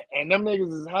 And them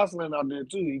niggas is hustling out there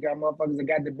too. You got motherfuckers that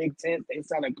got the big tent. They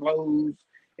selling clothes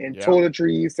and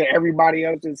toiletries to everybody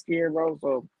else in Skid Row.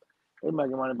 So they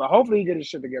making money. But hopefully he get his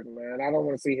shit together, man. I don't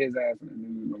want to see his ass in the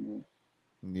news no more.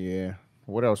 Yeah.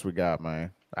 What else we got, man?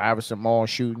 Iverson Mall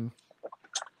shooting.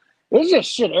 It's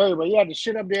just shit everywhere. You had the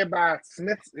shit up there by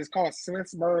Smith's. It's called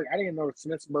Smithsburg. I didn't know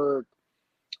Smithsburg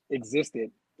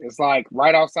existed. It's like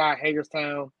right outside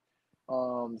Hagerstown.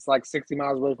 It's like 60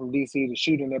 miles away from DC. The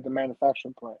shooting at the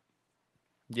manufacturing plant.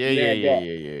 Yeah.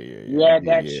 You had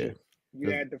that shit. You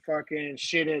had the fucking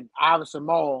shit at Iverson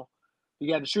Mall.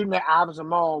 You had the shooting at Iverson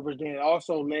Mall, which then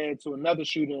also led to another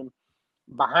shooting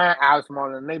behind Iverson Mall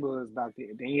in the neighborhoods back there.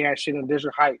 Then you had shit in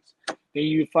District Heights. Then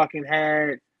you fucking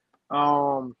had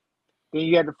then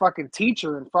you had the fucking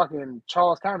teacher in fucking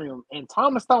Charles County in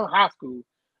Thomas Stone High School.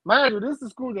 Mind you, this is the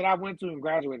school that I went to and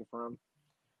graduated from.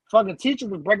 Fucking teacher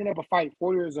was breaking up a fight,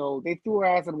 4 years old. They threw her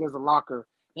ass up against a locker.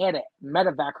 They had to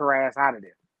medevac her ass out of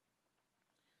there.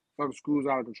 Fucking school's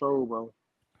out of control, bro.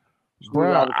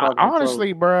 Bro,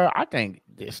 honestly, bro, I think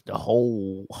this the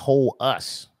whole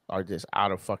us are just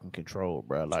out of fucking control,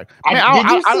 bro. Like,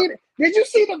 did you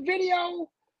see the video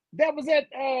that was at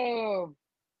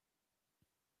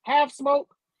Half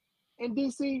Smoke in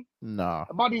DC? No.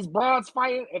 About these broads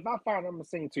fighting? If I find it, I'm gonna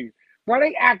sing it to you. Bro,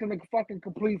 they acting like a fucking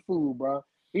complete fool, bro.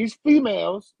 These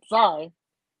females fighting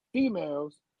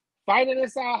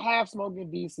inside Half Smoke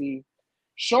in DC.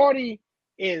 Shorty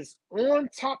is on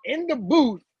top in the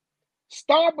booth,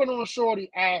 stomping on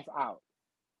Shorty ass out.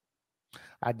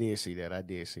 I did see that. I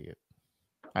did see it.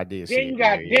 I did Then see you it.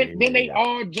 got Yeah. then they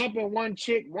all jumping one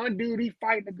chick, one dude he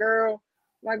fighting the girl.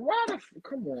 Like, why the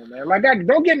come on, man? Like that.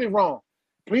 Don't get me wrong.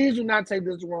 Please do not take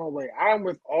this the wrong way. I'm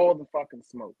with all the fucking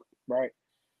smoke, right?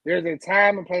 There's a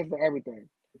time and place for everything.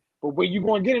 But where you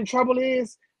gonna get in trouble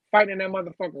is fighting in that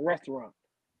motherfucking restaurant.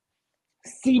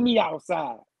 See me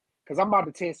outside, cause I'm about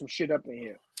to tear some shit up in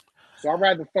here. So I'd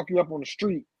rather fuck you up on the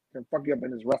street than fuck you up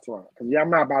in this restaurant. Cause yeah, I'm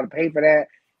not about to pay for that.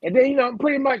 And then, you know,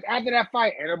 pretty much after that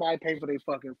fight, everybody pay for their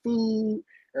fucking food.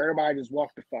 Everybody just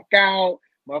walk the fuck out.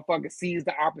 Motherfucker sees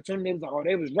the opportunity. Like, oh,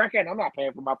 they was wrecking. I'm not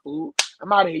paying for my food.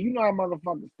 I'm out of here. You know how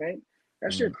motherfuckers think.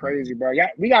 That shit crazy, bro. Yeah,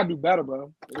 we gotta do better,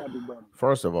 bro. We gotta do better.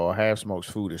 First of all, Half Smoke's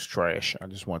food is trash. I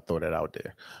just want to throw that out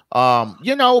there.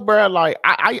 You know, bro, like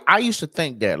I used to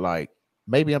think that like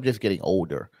maybe I'm just getting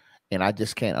older and I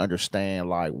just can't understand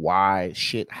like why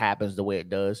shit happens the way it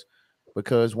does.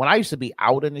 Because when I used to be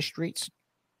out in the streets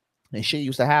and shit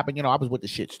used to happen, you know, I was with the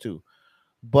shits too.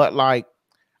 But like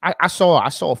I saw a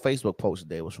Facebook post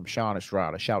today. It was from Sean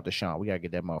Estrada. Shout out to Sean. We gotta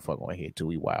get that motherfucker on here too.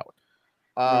 We wild.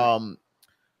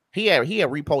 He had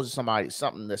reposted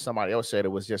something that somebody else said. It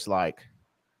was just like,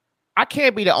 I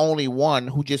can't be the only one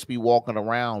who just be walking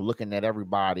around looking at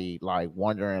everybody like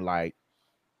wondering like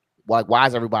why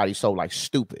is everybody so like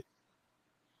stupid?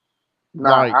 Nah,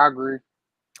 like, I agree.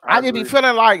 I just be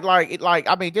feeling like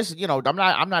I mean, this is, you know, I'm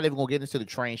not even gonna get into the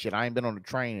train shit. I ain't been on the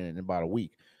train in about a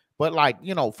week. But like,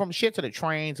 you know, from shit to the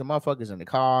trains, the motherfuckers in the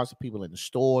cars, the people in the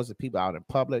stores, the people out in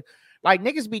public, like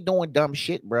niggas be doing dumb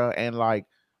shit, bro, and like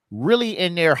really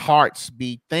in their hearts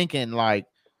be thinking like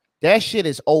that shit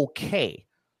is okay.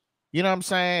 You know what I'm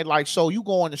saying? Like, so you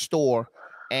go in the store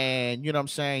and you know what I'm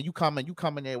saying, you come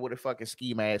in there with a fucking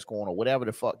ski mask on or whatever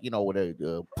the fuck, you know, with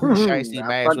a Pooh Shiesty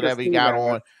mask, whatever you got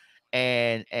on,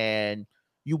 and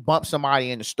you bump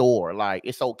somebody in the store, like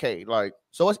it's okay. Like,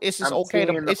 so it's just okay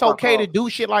to do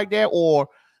shit like that, or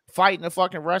fight in the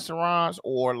fucking restaurants,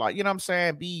 or like, you know what I'm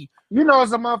saying, you know,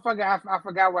 it's a motherfucker. I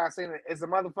forgot where I seen it. It's a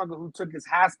motherfucker who took his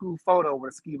high school photo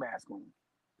with a ski mask on.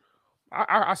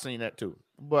 I seen that too,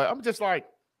 but I'm just like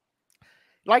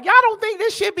y'all don't think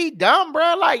this shit be dumb,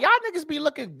 bro? Like y'all niggas be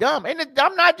looking dumb, and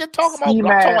I'm not just talking about. I'm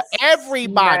talking about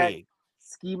everybody.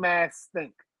 Ski mask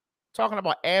stink. Talking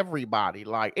about everybody.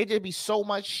 Like it just be so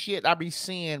much shit I be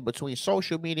seeing between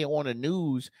social media on the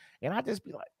news, and I just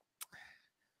be like,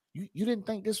 you didn't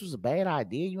think this was a bad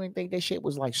idea? You didn't think that shit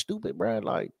was like stupid, bro?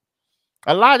 Like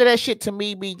a lot of that shit to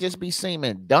me be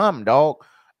seeming dumb, dog.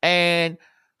 And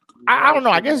I don't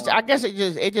know. I guess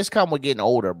it just come with getting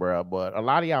older, bro. But a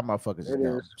lot of y'all motherfuckers is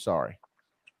dumb. Sorry.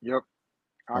 Yep.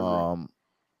 Dumb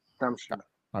shit.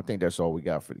 I think that's all we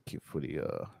got for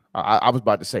the I was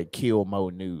about to say kill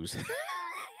mode news.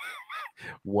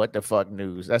 What the fuck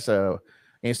news? That's a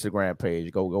Instagram page.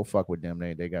 Go fuck with them.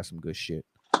 They got some good shit.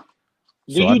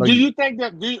 Do you think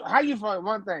that? How you feel?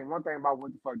 One thing about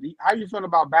what the fuck? How you feel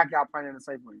about backyard playing in the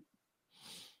safe lane?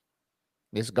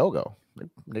 It's go. Them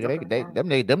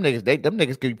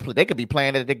niggas could be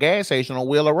playing at the gas station on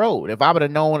Wheeler Road. If I would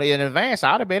have known in advance,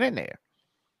 I'd have been in there.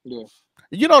 Yeah.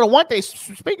 You know the one thing.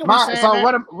 Speaking of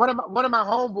one of my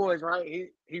homeboys, right?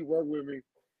 He worked with me.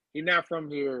 He not from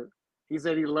here. He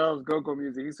said he loves go-go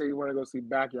music. He said he want to go see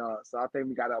Backyard. So I think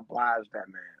we gotta oblige that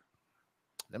man.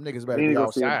 Them niggas better be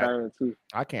outside.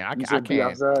 I can't pay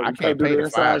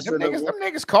the $5. Them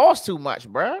niggas cost too much,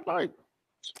 bro. Like,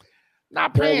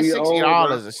 not paying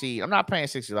 $60 a seat. I'm not paying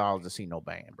 $60 to see no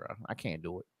band, bro. I can't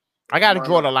do it. I got to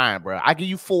draw the line, bro. I give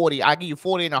you 40. I give you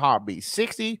 40 in a heartbeat.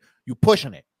 60, you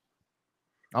pushing it.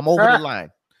 I'm over the line.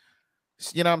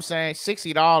 You know what I'm saying?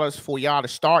 $60 for y'all to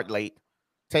start late,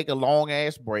 take a long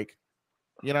ass break.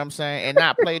 You know what I'm saying? And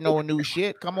not play no new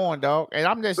shit. Come on, dog. And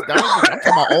I'm talking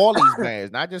about all these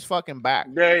bands, not just fucking back.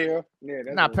 Yeah.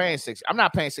 I'm not paying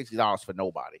 $60 for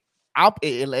nobody.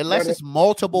 Unless it's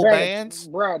multiple bands.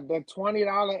 Bro, the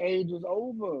 $20 age is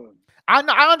over. I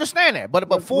understand that,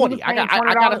 but 40. I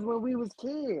got when we was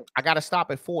kids. I gotta stop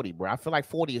at 40, bro. I feel like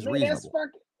 40 is reasonable.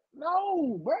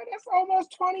 No, bro, that's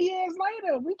almost 20 years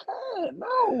later. We can't.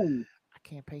 No. I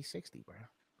can't pay 60, bro.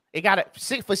 It got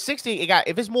for 60.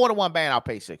 If it's more than one band, I'll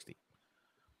pay 60.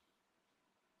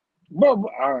 But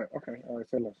all right,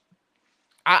 say less.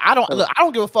 I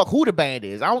don't give a fuck who the band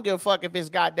is. I don't give a fuck if it's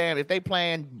if they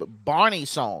playing Barney's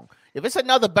song. If it's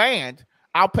another band,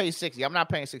 I'll pay 60. I'm not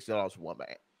paying $60 for one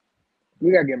band.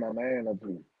 We gotta get my man up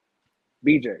here,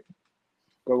 BJ.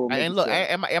 And look,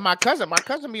 and my cousin,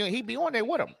 he be on there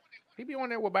with him. He be on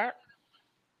there with back,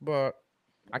 but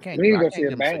I can't. We need to go see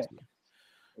a band.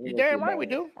 You damn right we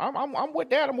do. I'm with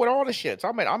that. I'm with all the shits.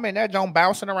 I'm in that zone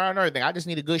bouncing around and everything. I just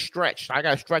need a good stretch. I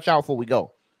gotta stretch out before we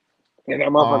go. And that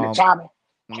motherfucker chopping.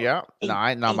 Yeah.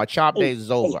 No, my chop days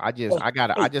is over. I just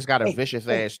got a vicious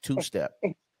ass 2-step.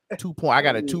 2 point. I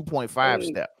got a 2.5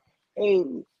 step.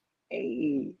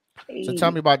 So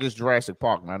tell me about this Jurassic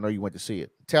Park, man. I know you went to see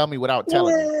it. Tell me without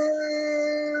telling me.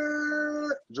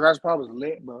 Jurassic Park was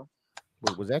lit, bro.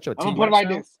 Was that your I'm team? gonna put it like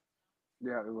this.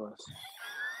 Yeah, it was.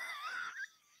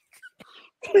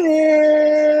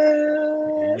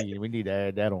 We need to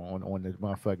add that on this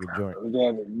motherfucking joint.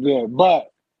 Yeah,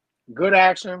 but good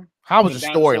action. How was the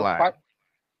storyline?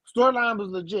 Storyline was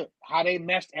legit. How they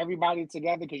meshed everybody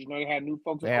together because you know they had new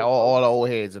folks. They had all the old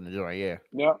heads in the joint. Yeah.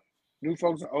 Yep. New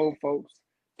folks and old folks.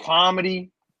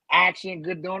 Comedy, action,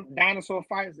 good dinosaur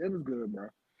fights. It was good, bro.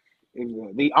 It was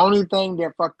good. The only thing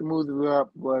that fucked the movie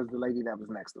up was the lady that was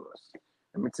next to us.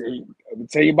 Let me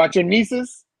tell you about your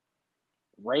nieces,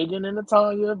 Reagan and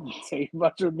Natalia. Let me tell you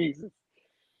about your nieces.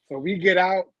 So we get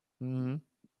out. Mm-hmm.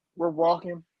 We're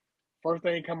walking. First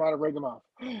thing come out of Reagan's mouth.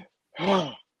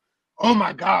 Oh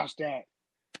my gosh, Dad.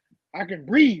 I can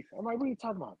breathe. I'm like, what are you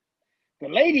talking about? The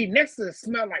lady next to us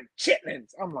smelled like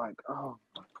chitlins. I'm like, oh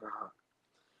my God.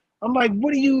 I'm like,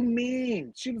 what do you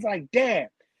mean? She was like, Dad,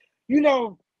 you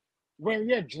know, when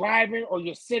you're driving or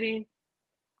you're sitting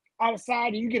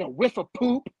outside and you get a whiff of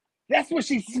poop, that's what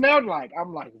she smelled like.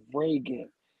 I'm like, Reagan.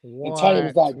 And Tanya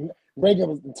was like,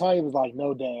 Tanya was like,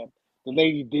 no, Dad. The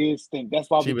lady did stink. That's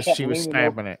why she was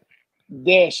stamping it.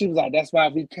 Yeah, she was like, that's why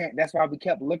we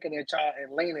kept looking at y'all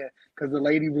and leaning because the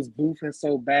lady was boofing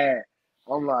so bad.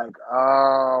 I'm like,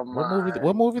 oh my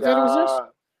What movie theater was this?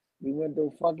 We went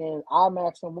to fucking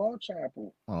IMAX in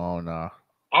Whitechapel. Oh no.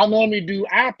 I normally do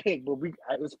iPick, but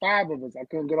it was 5 of us. I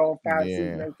couldn't get all 5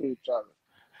 seats next to each other.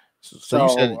 So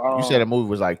you said the movie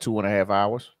was like 2.5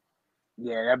 hours?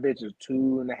 Yeah, that bitch is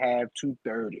 2.5,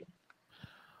 2:30.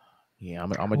 Yeah,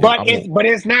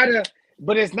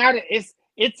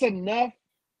 it's enough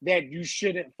that you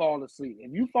shouldn't fall asleep.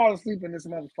 If you fall asleep in this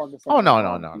motherfucker,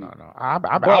 no. I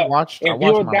watched my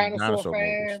dinosaur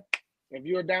movies. If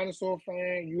you're a dinosaur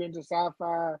fan, you into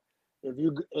sci-fi. If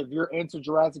you're into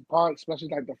Jurassic Park, especially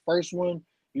like the first one,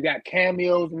 you got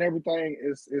cameos and everything.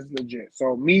 It's legit.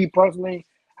 So me personally,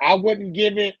 I wouldn't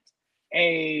give it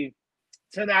a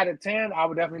 10 out of 10. I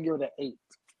would definitely give it an 8.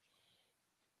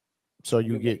 So are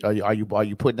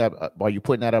you putting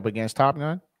that up against Top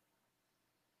Gun?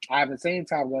 I haven't seen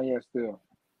Top Gun yet still.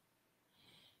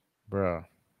 Bruh.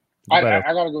 I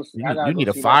gotta go see. You need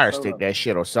a fire stick that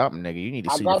shit or something, nigga. You need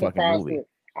to see the fucking movie. Stick.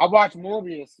 I watched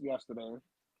Morbius yesterday.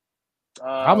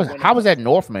 How was that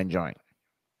Northman joint?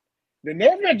 The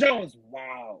Northman joint was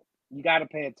wild. You gotta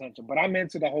pay attention. But I'm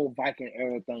into the whole Viking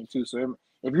era thing too. So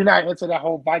if you're not into that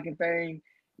whole Viking thing,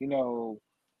 you know,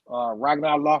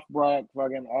 Ragnar Lothbrok,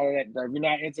 fucking all of that. If you're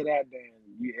not into that, then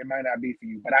it might not be for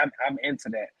you. But I'm into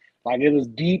that. Like it was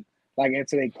deep, like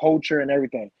into their culture and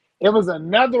everything. It was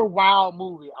another wild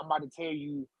movie. I'm about to tell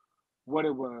you what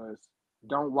it was.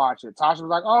 Don't watch it. Tasha was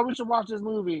like, "Oh, we should watch this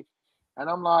movie," and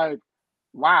I'm like,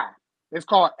 "Why?" It's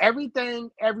called Everything,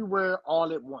 Everywhere,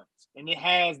 All at Once, and it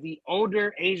has the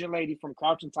older Asian lady from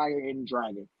Crouching Tiger, Hidden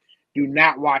Dragon. Do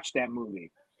not watch that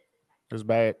movie. It's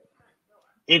bad.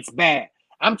 It's bad.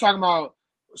 I'm talking about.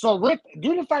 So,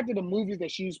 due to the fact that the movies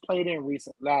that she's played in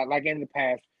recently, like in the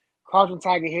past, Crouching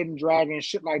Tiger, Hidden Dragon,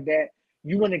 shit like that,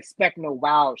 you wouldn't expect no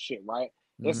wild shit, right?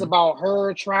 Mm-hmm. It's about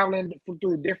her traveling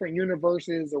through different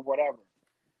universes or whatever.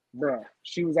 Bruh,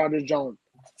 she was out this joint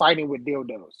fighting with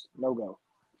dildos. No go.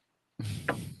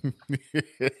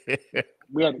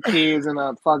 We had the kids in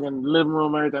a fucking living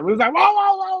room and everything. We was like,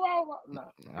 whoa. No.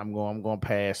 I'm going to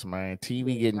pass, man.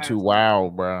 TV getting too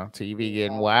wild, bro. TV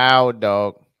getting wild,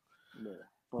 dog. Yeah.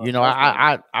 You know,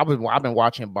 I've been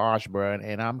watching Bosch, bro,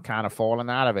 and I'm kind of falling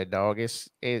out of it, dog. It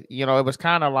was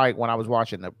kind of like when I was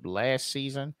watching the last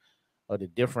season of the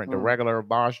regular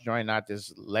Bosch joint, not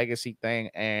this legacy thing,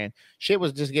 and shit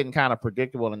was just getting kind of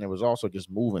predictable, and it was also just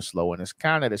moving slow, and it's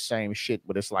kind of the same shit,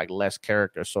 but it's like less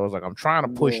character. So it's like I'm trying to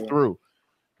push through,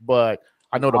 but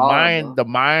I know the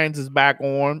Minds is back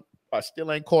on. I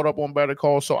still ain't caught up on Better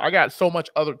Call, so I got so much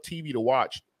other TV to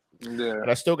watch, but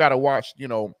I still got to watch,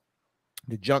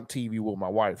 the junk TV with my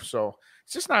wife. So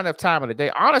it's just not enough time of the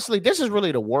day. Honestly, this is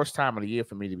really the worst time of the year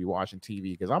for me to be watching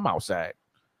TV because I'm outside.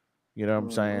 You know what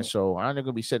I'm saying? So I'm not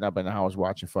gonna be sitting up in the house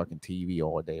watching fucking TV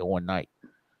all day, all night.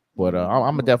 But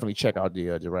I'm gonna definitely check out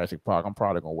the Jurassic Park. I'm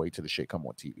probably gonna wait till the shit come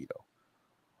on TV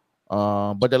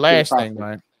though. But the last thing,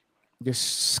 man,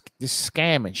 this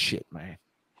scamming shit, man.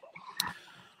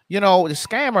 The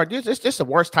scammer, this is the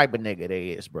worst type of nigga there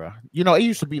is, bro. It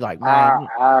used to be like, man,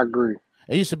 I agree.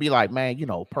 It used to be like, man,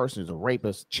 person is a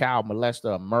rapist, child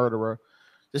molester, a murderer.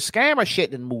 The scammer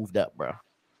shit done moved up, bro.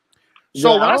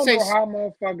 So Yeah, when I I don't say know how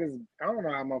motherfuckers. I don't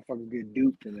know how motherfuckers get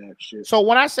duped in that shit. So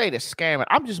when I say the scamming,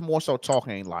 I'm just more so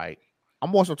talking like I'm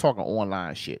more so talking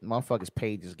online shit. Motherfuckers'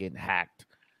 pages getting hacked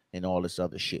and all this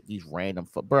other shit. These random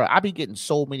bro, I be getting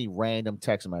so many random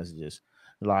text messages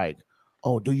like,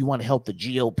 "Oh, do you want to help the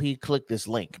GOP? Click this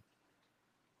link."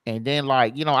 And then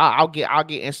like, I'll get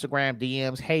Instagram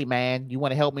DMs. Hey man, you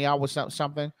want to help me out with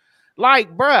something?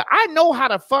 Like, bruh, I know how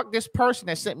the fuck this person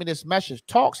that sent me this message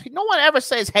talks. No one ever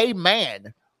says, "Hey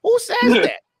man." Who says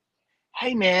that?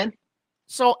 Hey man.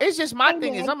 So it's just my Hey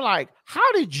thing is man. I'm like,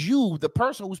 how did you, the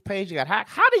person whose page got hacked,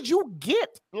 how did you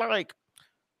get like,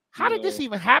 how did this Yeah.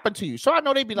 even happen to you? So I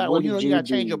know they'd be like, well, What did you you gotta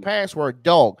change your do? password,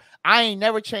 dog. I ain't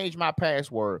never changed my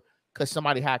password because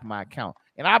somebody hacked my account.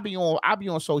 And I be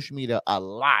on social media a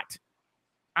lot.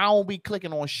 I don't be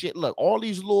clicking on shit. Look, all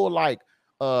these little like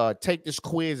take this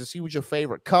quiz and see what your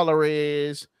favorite color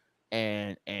is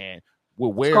and It's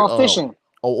where called fishing.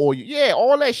 or yeah,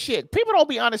 all that shit. People don't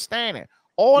be understanding.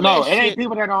 All No, that it ain't shit.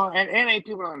 people that don't. It ain't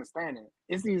people that understand it.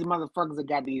 It's these motherfuckers that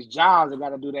got these jobs that got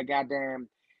to do that goddamn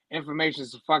information,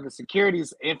 fucking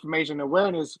securities, information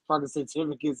awareness, fucking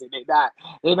certificates, and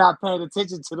they not paying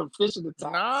attention to the phishing attacks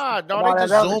Nah, and no, they all that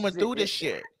just other zooming through shit. this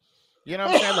shit. You know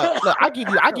what I'm saying? Look,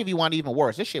 I give you one even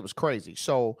worse. This shit was crazy.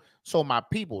 So my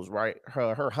people's right,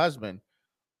 her husband,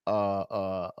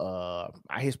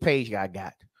 his page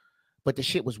got, but the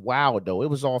shit was wild though. It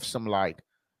was off some like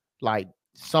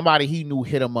somebody he knew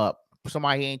hit him up.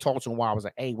 Somebody he ain't talked to in a while was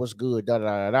like, "Hey, what's good?" Da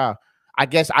da da da. I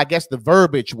guess the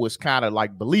verbiage was kind of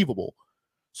like believable.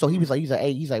 So he's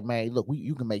like, man, look,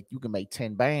 you can make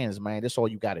 10 bands, man. That's all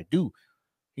you got to do.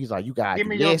 He's like, you gotta Give do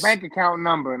me your this. bank account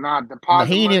number and I'll No, deposit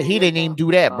money in he your didn't even account.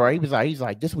 do that, bro. He's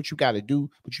like, this is what you got to do,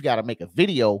 but you got to make a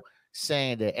video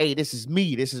saying that, hey, this is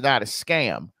me. This is not a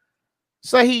scam.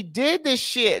 So he did this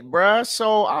shit, bro.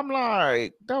 So I'm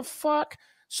like, the fuck.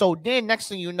 So then next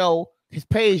thing you know, his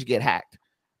page get hacked.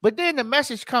 But then the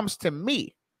message comes to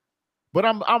me. But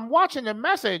I'm watching the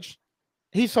message.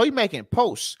 He making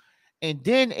posts, and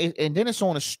then it's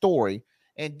on a story,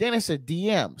 and then it's a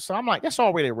DM. So I'm like, that's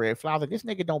already a red flag. Like, this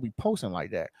nigga don't be posting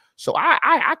like that. So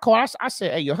I called. I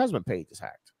said, hey, your husband page is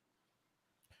hacked.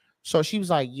 So she was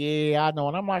like, yeah, I know.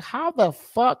 And I'm like, how the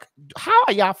fuck? How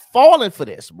are y'all falling for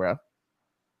this, bro?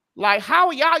 Like, how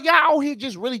are y'all out here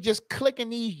just clicking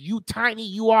these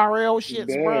tiny URL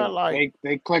shits, bro? Like,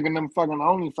 They clicking them fucking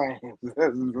OnlyFans.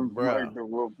 That's bro, like the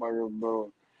motherfuckers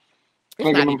doing. it's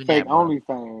Clicking not them even fake that, bro.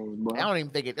 OnlyFans, bro. I don't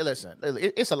even think it. Listen,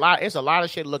 it's a lot. It's a lot of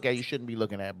shit to look at. You shouldn't be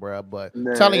looking at, bro. But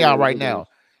Yeah, telling it y'all is. right It is. now,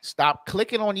 stop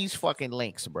clicking on these fucking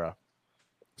links, bro.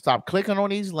 Stop clicking on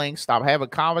these links. Stop having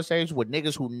conversations with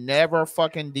niggas who never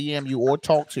fucking DM you or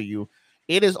talk to you.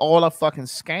 It is all a fucking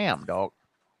scam, dog.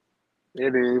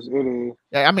 It is. It is.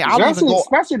 Yeah, I mean, I'll even go.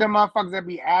 Especially the motherfuckers that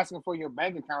be asking for your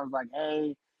bank accounts, like,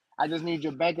 hey, I just need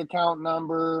your bank account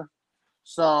number.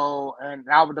 So, and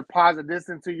I will deposit this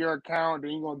into your account.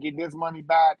 Then you're gonna get this money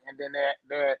back, and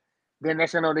then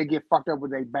next thing you know, they get fucked up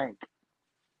with their bank.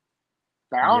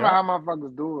 Like, I don't know Yeah. how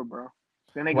motherfuckers do it, bro.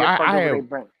 Then they Well, get fucked up with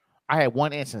their bank. I had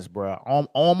one instance, bro.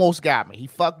 Almost got me. He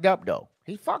fucked up though.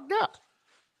 He fucked up.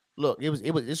 Look,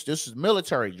 this is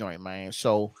military joint, man.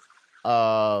 So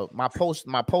my post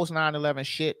 9/11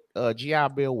 shit, GI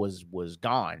Bill was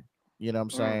gone. You know what I'm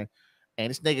saying? And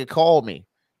this nigga called me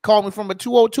from a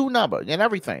 202 number and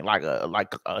everything, like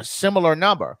a similar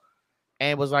number,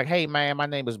 and was like, hey man, my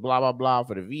name is blah blah blah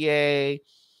for the VA.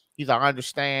 He's like, I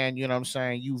understand, you know what I'm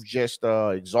saying? You've just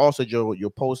exhausted your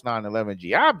post 9/11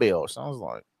 GI Bill. So I was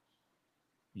like,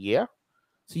 yeah.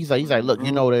 So he's like, look,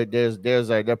 you know that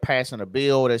they're passing a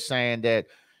bill that's saying that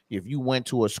if you went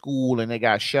to a school and they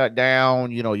got shut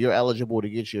down, you know, you're eligible to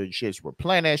get your shits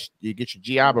replenished. You get your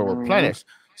GI Bill replenished.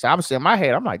 So I'm saying in my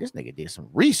head, I'm like, this nigga did some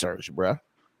research, bro.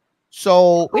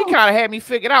 So he kind of had me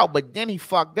figured out, but then he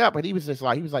fucked up, and he was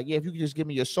like, yeah, if you could just give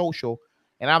me your social,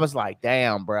 and I was like,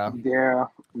 damn, bro. Yeah,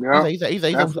 yeah.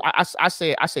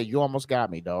 I said, you almost got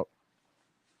me, dog.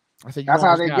 I said, you That's how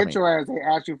almost they got get me. your ass. They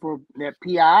ask you for that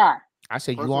PII. I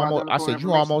said, you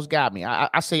almost got me.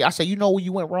 I said, you know where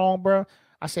you went wrong, bro.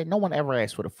 I said, no one ever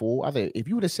asked for the full. I said, if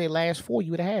you would have said last four,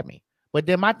 you would have had me. But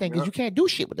then my thing is, you can't do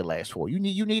shit with the last four. You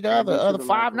need the other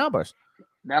five numbers.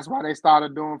 That's why they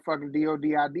started doing fucking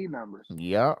DODID numbers.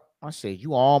 Yeah. I said,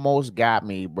 you almost got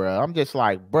me, bro. I'm just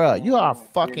like, bro, you are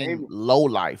fucking low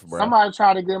life, bro. Somebody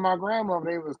tried to get my grandmother.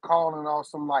 They was calling off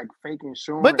some like fake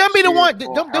insurance. But them be the one.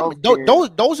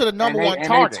 Those are the number one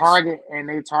targets.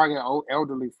 They target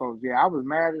elderly folks. Yeah, I was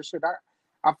mad as shit.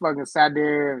 I fucking sat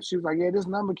there. And she was like, "Yeah, this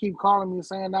number keep calling me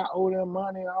saying I owe them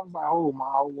money." I was like, "Oh my,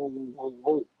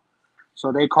 whoa."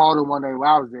 So they called her one day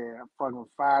while I was there. I fucking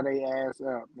fired their ass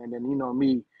up, and then you know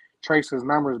me trace his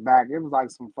numbers back. It was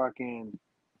like some fucking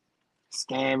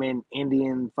scamming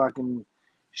Indian fucking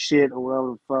shit or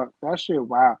whatever the fuck. That shit,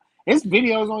 wow. It's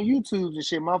videos on YouTube and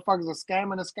shit. Motherfuckers are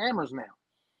scamming the scammers now.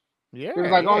 Yeah, It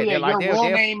was like, oh yeah, they're like, your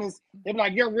real name is. They be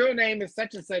like, your real name is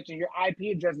such and such, and your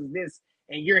IP address is this,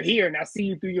 and you're here, and I see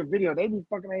you through your video. They be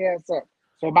fucking their ass up.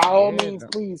 So by all means,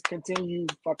 please continue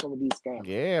fucking with these scammers.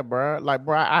 Yeah, bro. Like,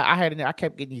 bro, I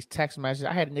kept getting these text messages.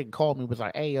 I had a nigga call me, was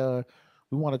like, hey,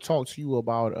 we want to talk to you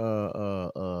about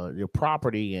your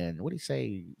property and what do you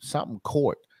say, something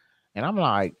court. And I'm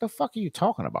like, the fuck are you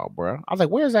talking about, bro? I was like,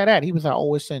 where's that at? He was like,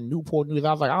 oh, it's in Newport News.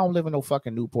 I was like, I don't live in no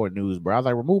fucking Newport News, bro. I was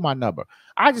like, remove my number.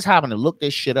 I just happened to look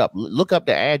this shit up, look up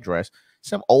the address,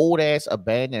 some old ass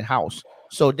abandoned house.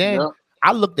 So then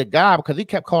I looked the guy because he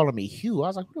kept calling me Hugh. I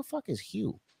was like, who the fuck is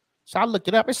Hugh? So I looked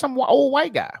it up. It's some old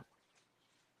white guy.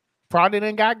 Probably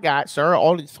didn't got, sir.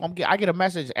 I get a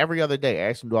message every other day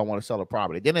asking, do I want to sell a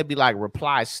property? Then it'd be like,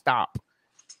 reply stop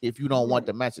if you don't want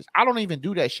the message. I don't even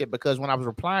do that shit because when I was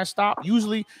replying stop,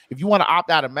 usually if you want to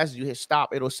opt out a message, you hit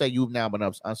stop, it'll say you've now been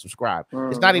unsubscribed.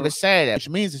 It's not even saying that, which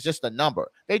means it's just a number.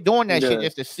 They doing that shit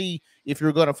just to see if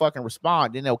you're gonna fucking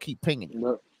respond. Then they'll keep pinging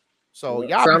you. So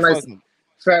y'all be fucking.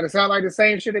 It sound like the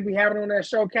same shit they be having on that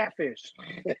show, Catfish.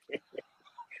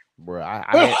 Bro,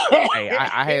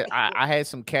 I had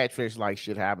some catfish like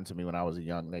shit happen to me when I was a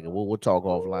young nigga. We'll talk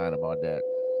offline about that.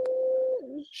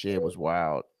 Shit was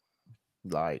wild.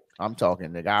 Like, I'm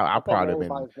talking, nigga. I probably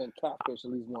been catfish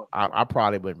at least once. I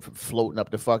probably been floating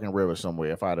up the fucking river somewhere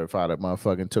if I'd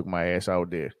motherfucking took my ass out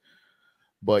there.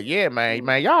 But yeah, man,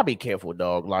 y'all be careful,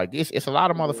 dog. Like, it's a lot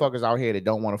of motherfuckers out here that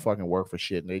don't want to fucking work for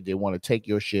shit, and they want to take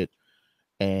your shit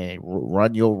and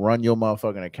run your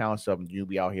motherfucking accounts up, and you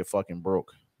be out here fucking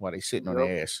broke while they sitting on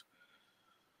their ass.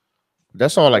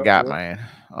 That's all I got, man.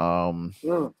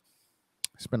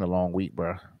 It's been a long week,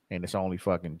 bro, and it's only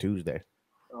fucking Tuesday.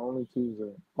 Only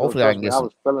Tuesday. Hopefully I can get some.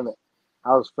 I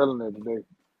was feeling it today.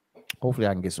 Hopefully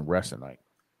I can get some rest tonight.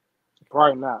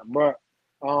 Probably not. But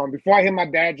before I hit my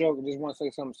dad joke, I just want to say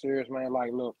something serious, man.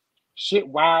 Like, look, shit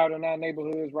wild in our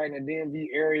neighborhoods right in the DMV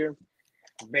area.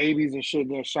 Babies and shit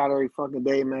getting shot every fucking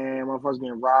day, man. Motherfuckers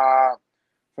getting robbed.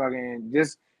 Fucking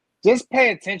just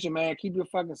pay attention, man. Keep your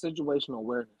fucking situational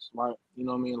awareness. Like, you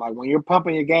know what I mean? Like, when you're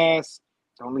pumping your gas,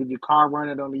 don't leave your car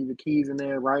running. Don't leave your keys in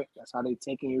there, right? That's how they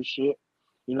taking your shit.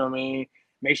 You know what I mean?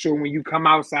 Make sure when you come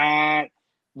outside,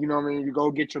 you know what I mean, you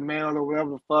go get your mail or whatever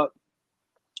the fuck,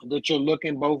 that you're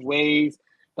looking both ways.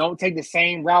 Don't take the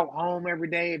same route home every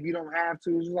day if you don't have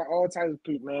to. It's just like all types of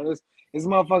people, man. It's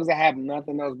motherfuckers that have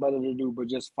nothing else better to do but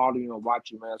just follow you and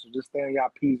watch you, man. So just stay on y'all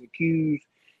P's and Q's.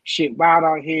 Shit wild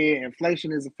out here.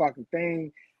 Inflation is a fucking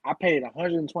thing. I paid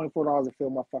 $124 to fill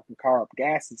my fucking car up.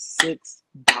 Gas is $6.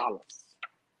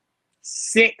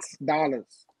 $6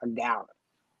 a gallon.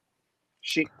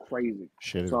 Shit crazy.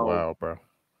 Shit is wild, bro.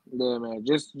 Yeah, man.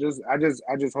 I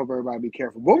just hope everybody be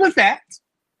careful. But with that,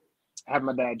 I have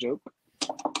my dad joke.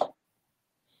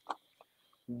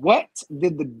 What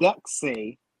did the duck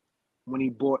say when he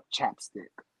bought chapstick?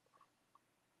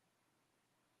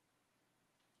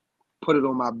 Put it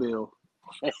on my bill.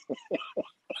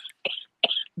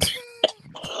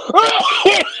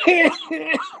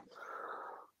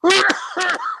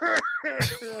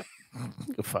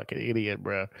 You fucking idiot,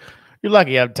 bro. You're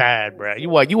lucky I'm tired, bro. You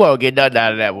won't get nothing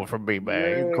out of that one from me,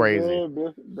 man. You crazy.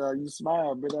 Yeah, you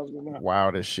smile, bitch.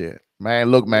 Wild as shit. Man,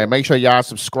 look, man, make sure y'all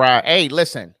subscribe. Hey,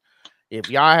 listen, if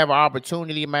y'all have an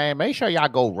opportunity, man, make sure y'all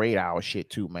go rate our shit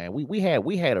too, man. We had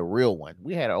a real one.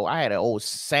 I had an old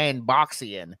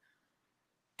Sandboxian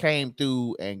came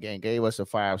through and gave us a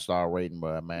 5-star rating,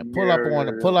 bro, man.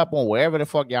 Pull up on wherever the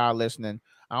fuck y'all listening.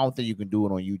 I don't think you can do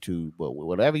it on YouTube, but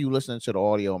whatever you listening to the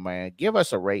audio, man, give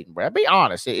us a rating, bro. Be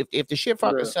honest. If the shit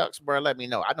fucking sucks, bro, let me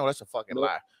know. I know that's a fucking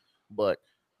lie, but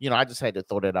I just had to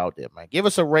throw that out there, man. Give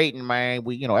us a rating, man.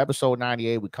 We, episode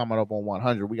 98, we coming up on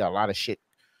 100. We got a lot of shit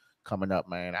coming up,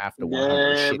 man. After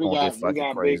 100, shit gonna get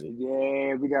fucking crazy.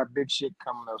 We got big shit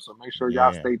coming up. So make sure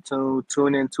y'all stay tuned.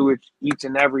 Tune into it each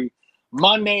and every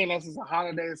Monday, unless it's a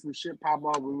holiday, some shit pop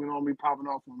off. We don't be popping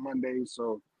off on Mondays,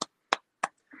 so.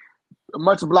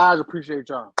 Much obliged. Appreciate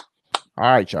y'all. All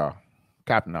right, y'all.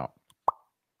 Captain out.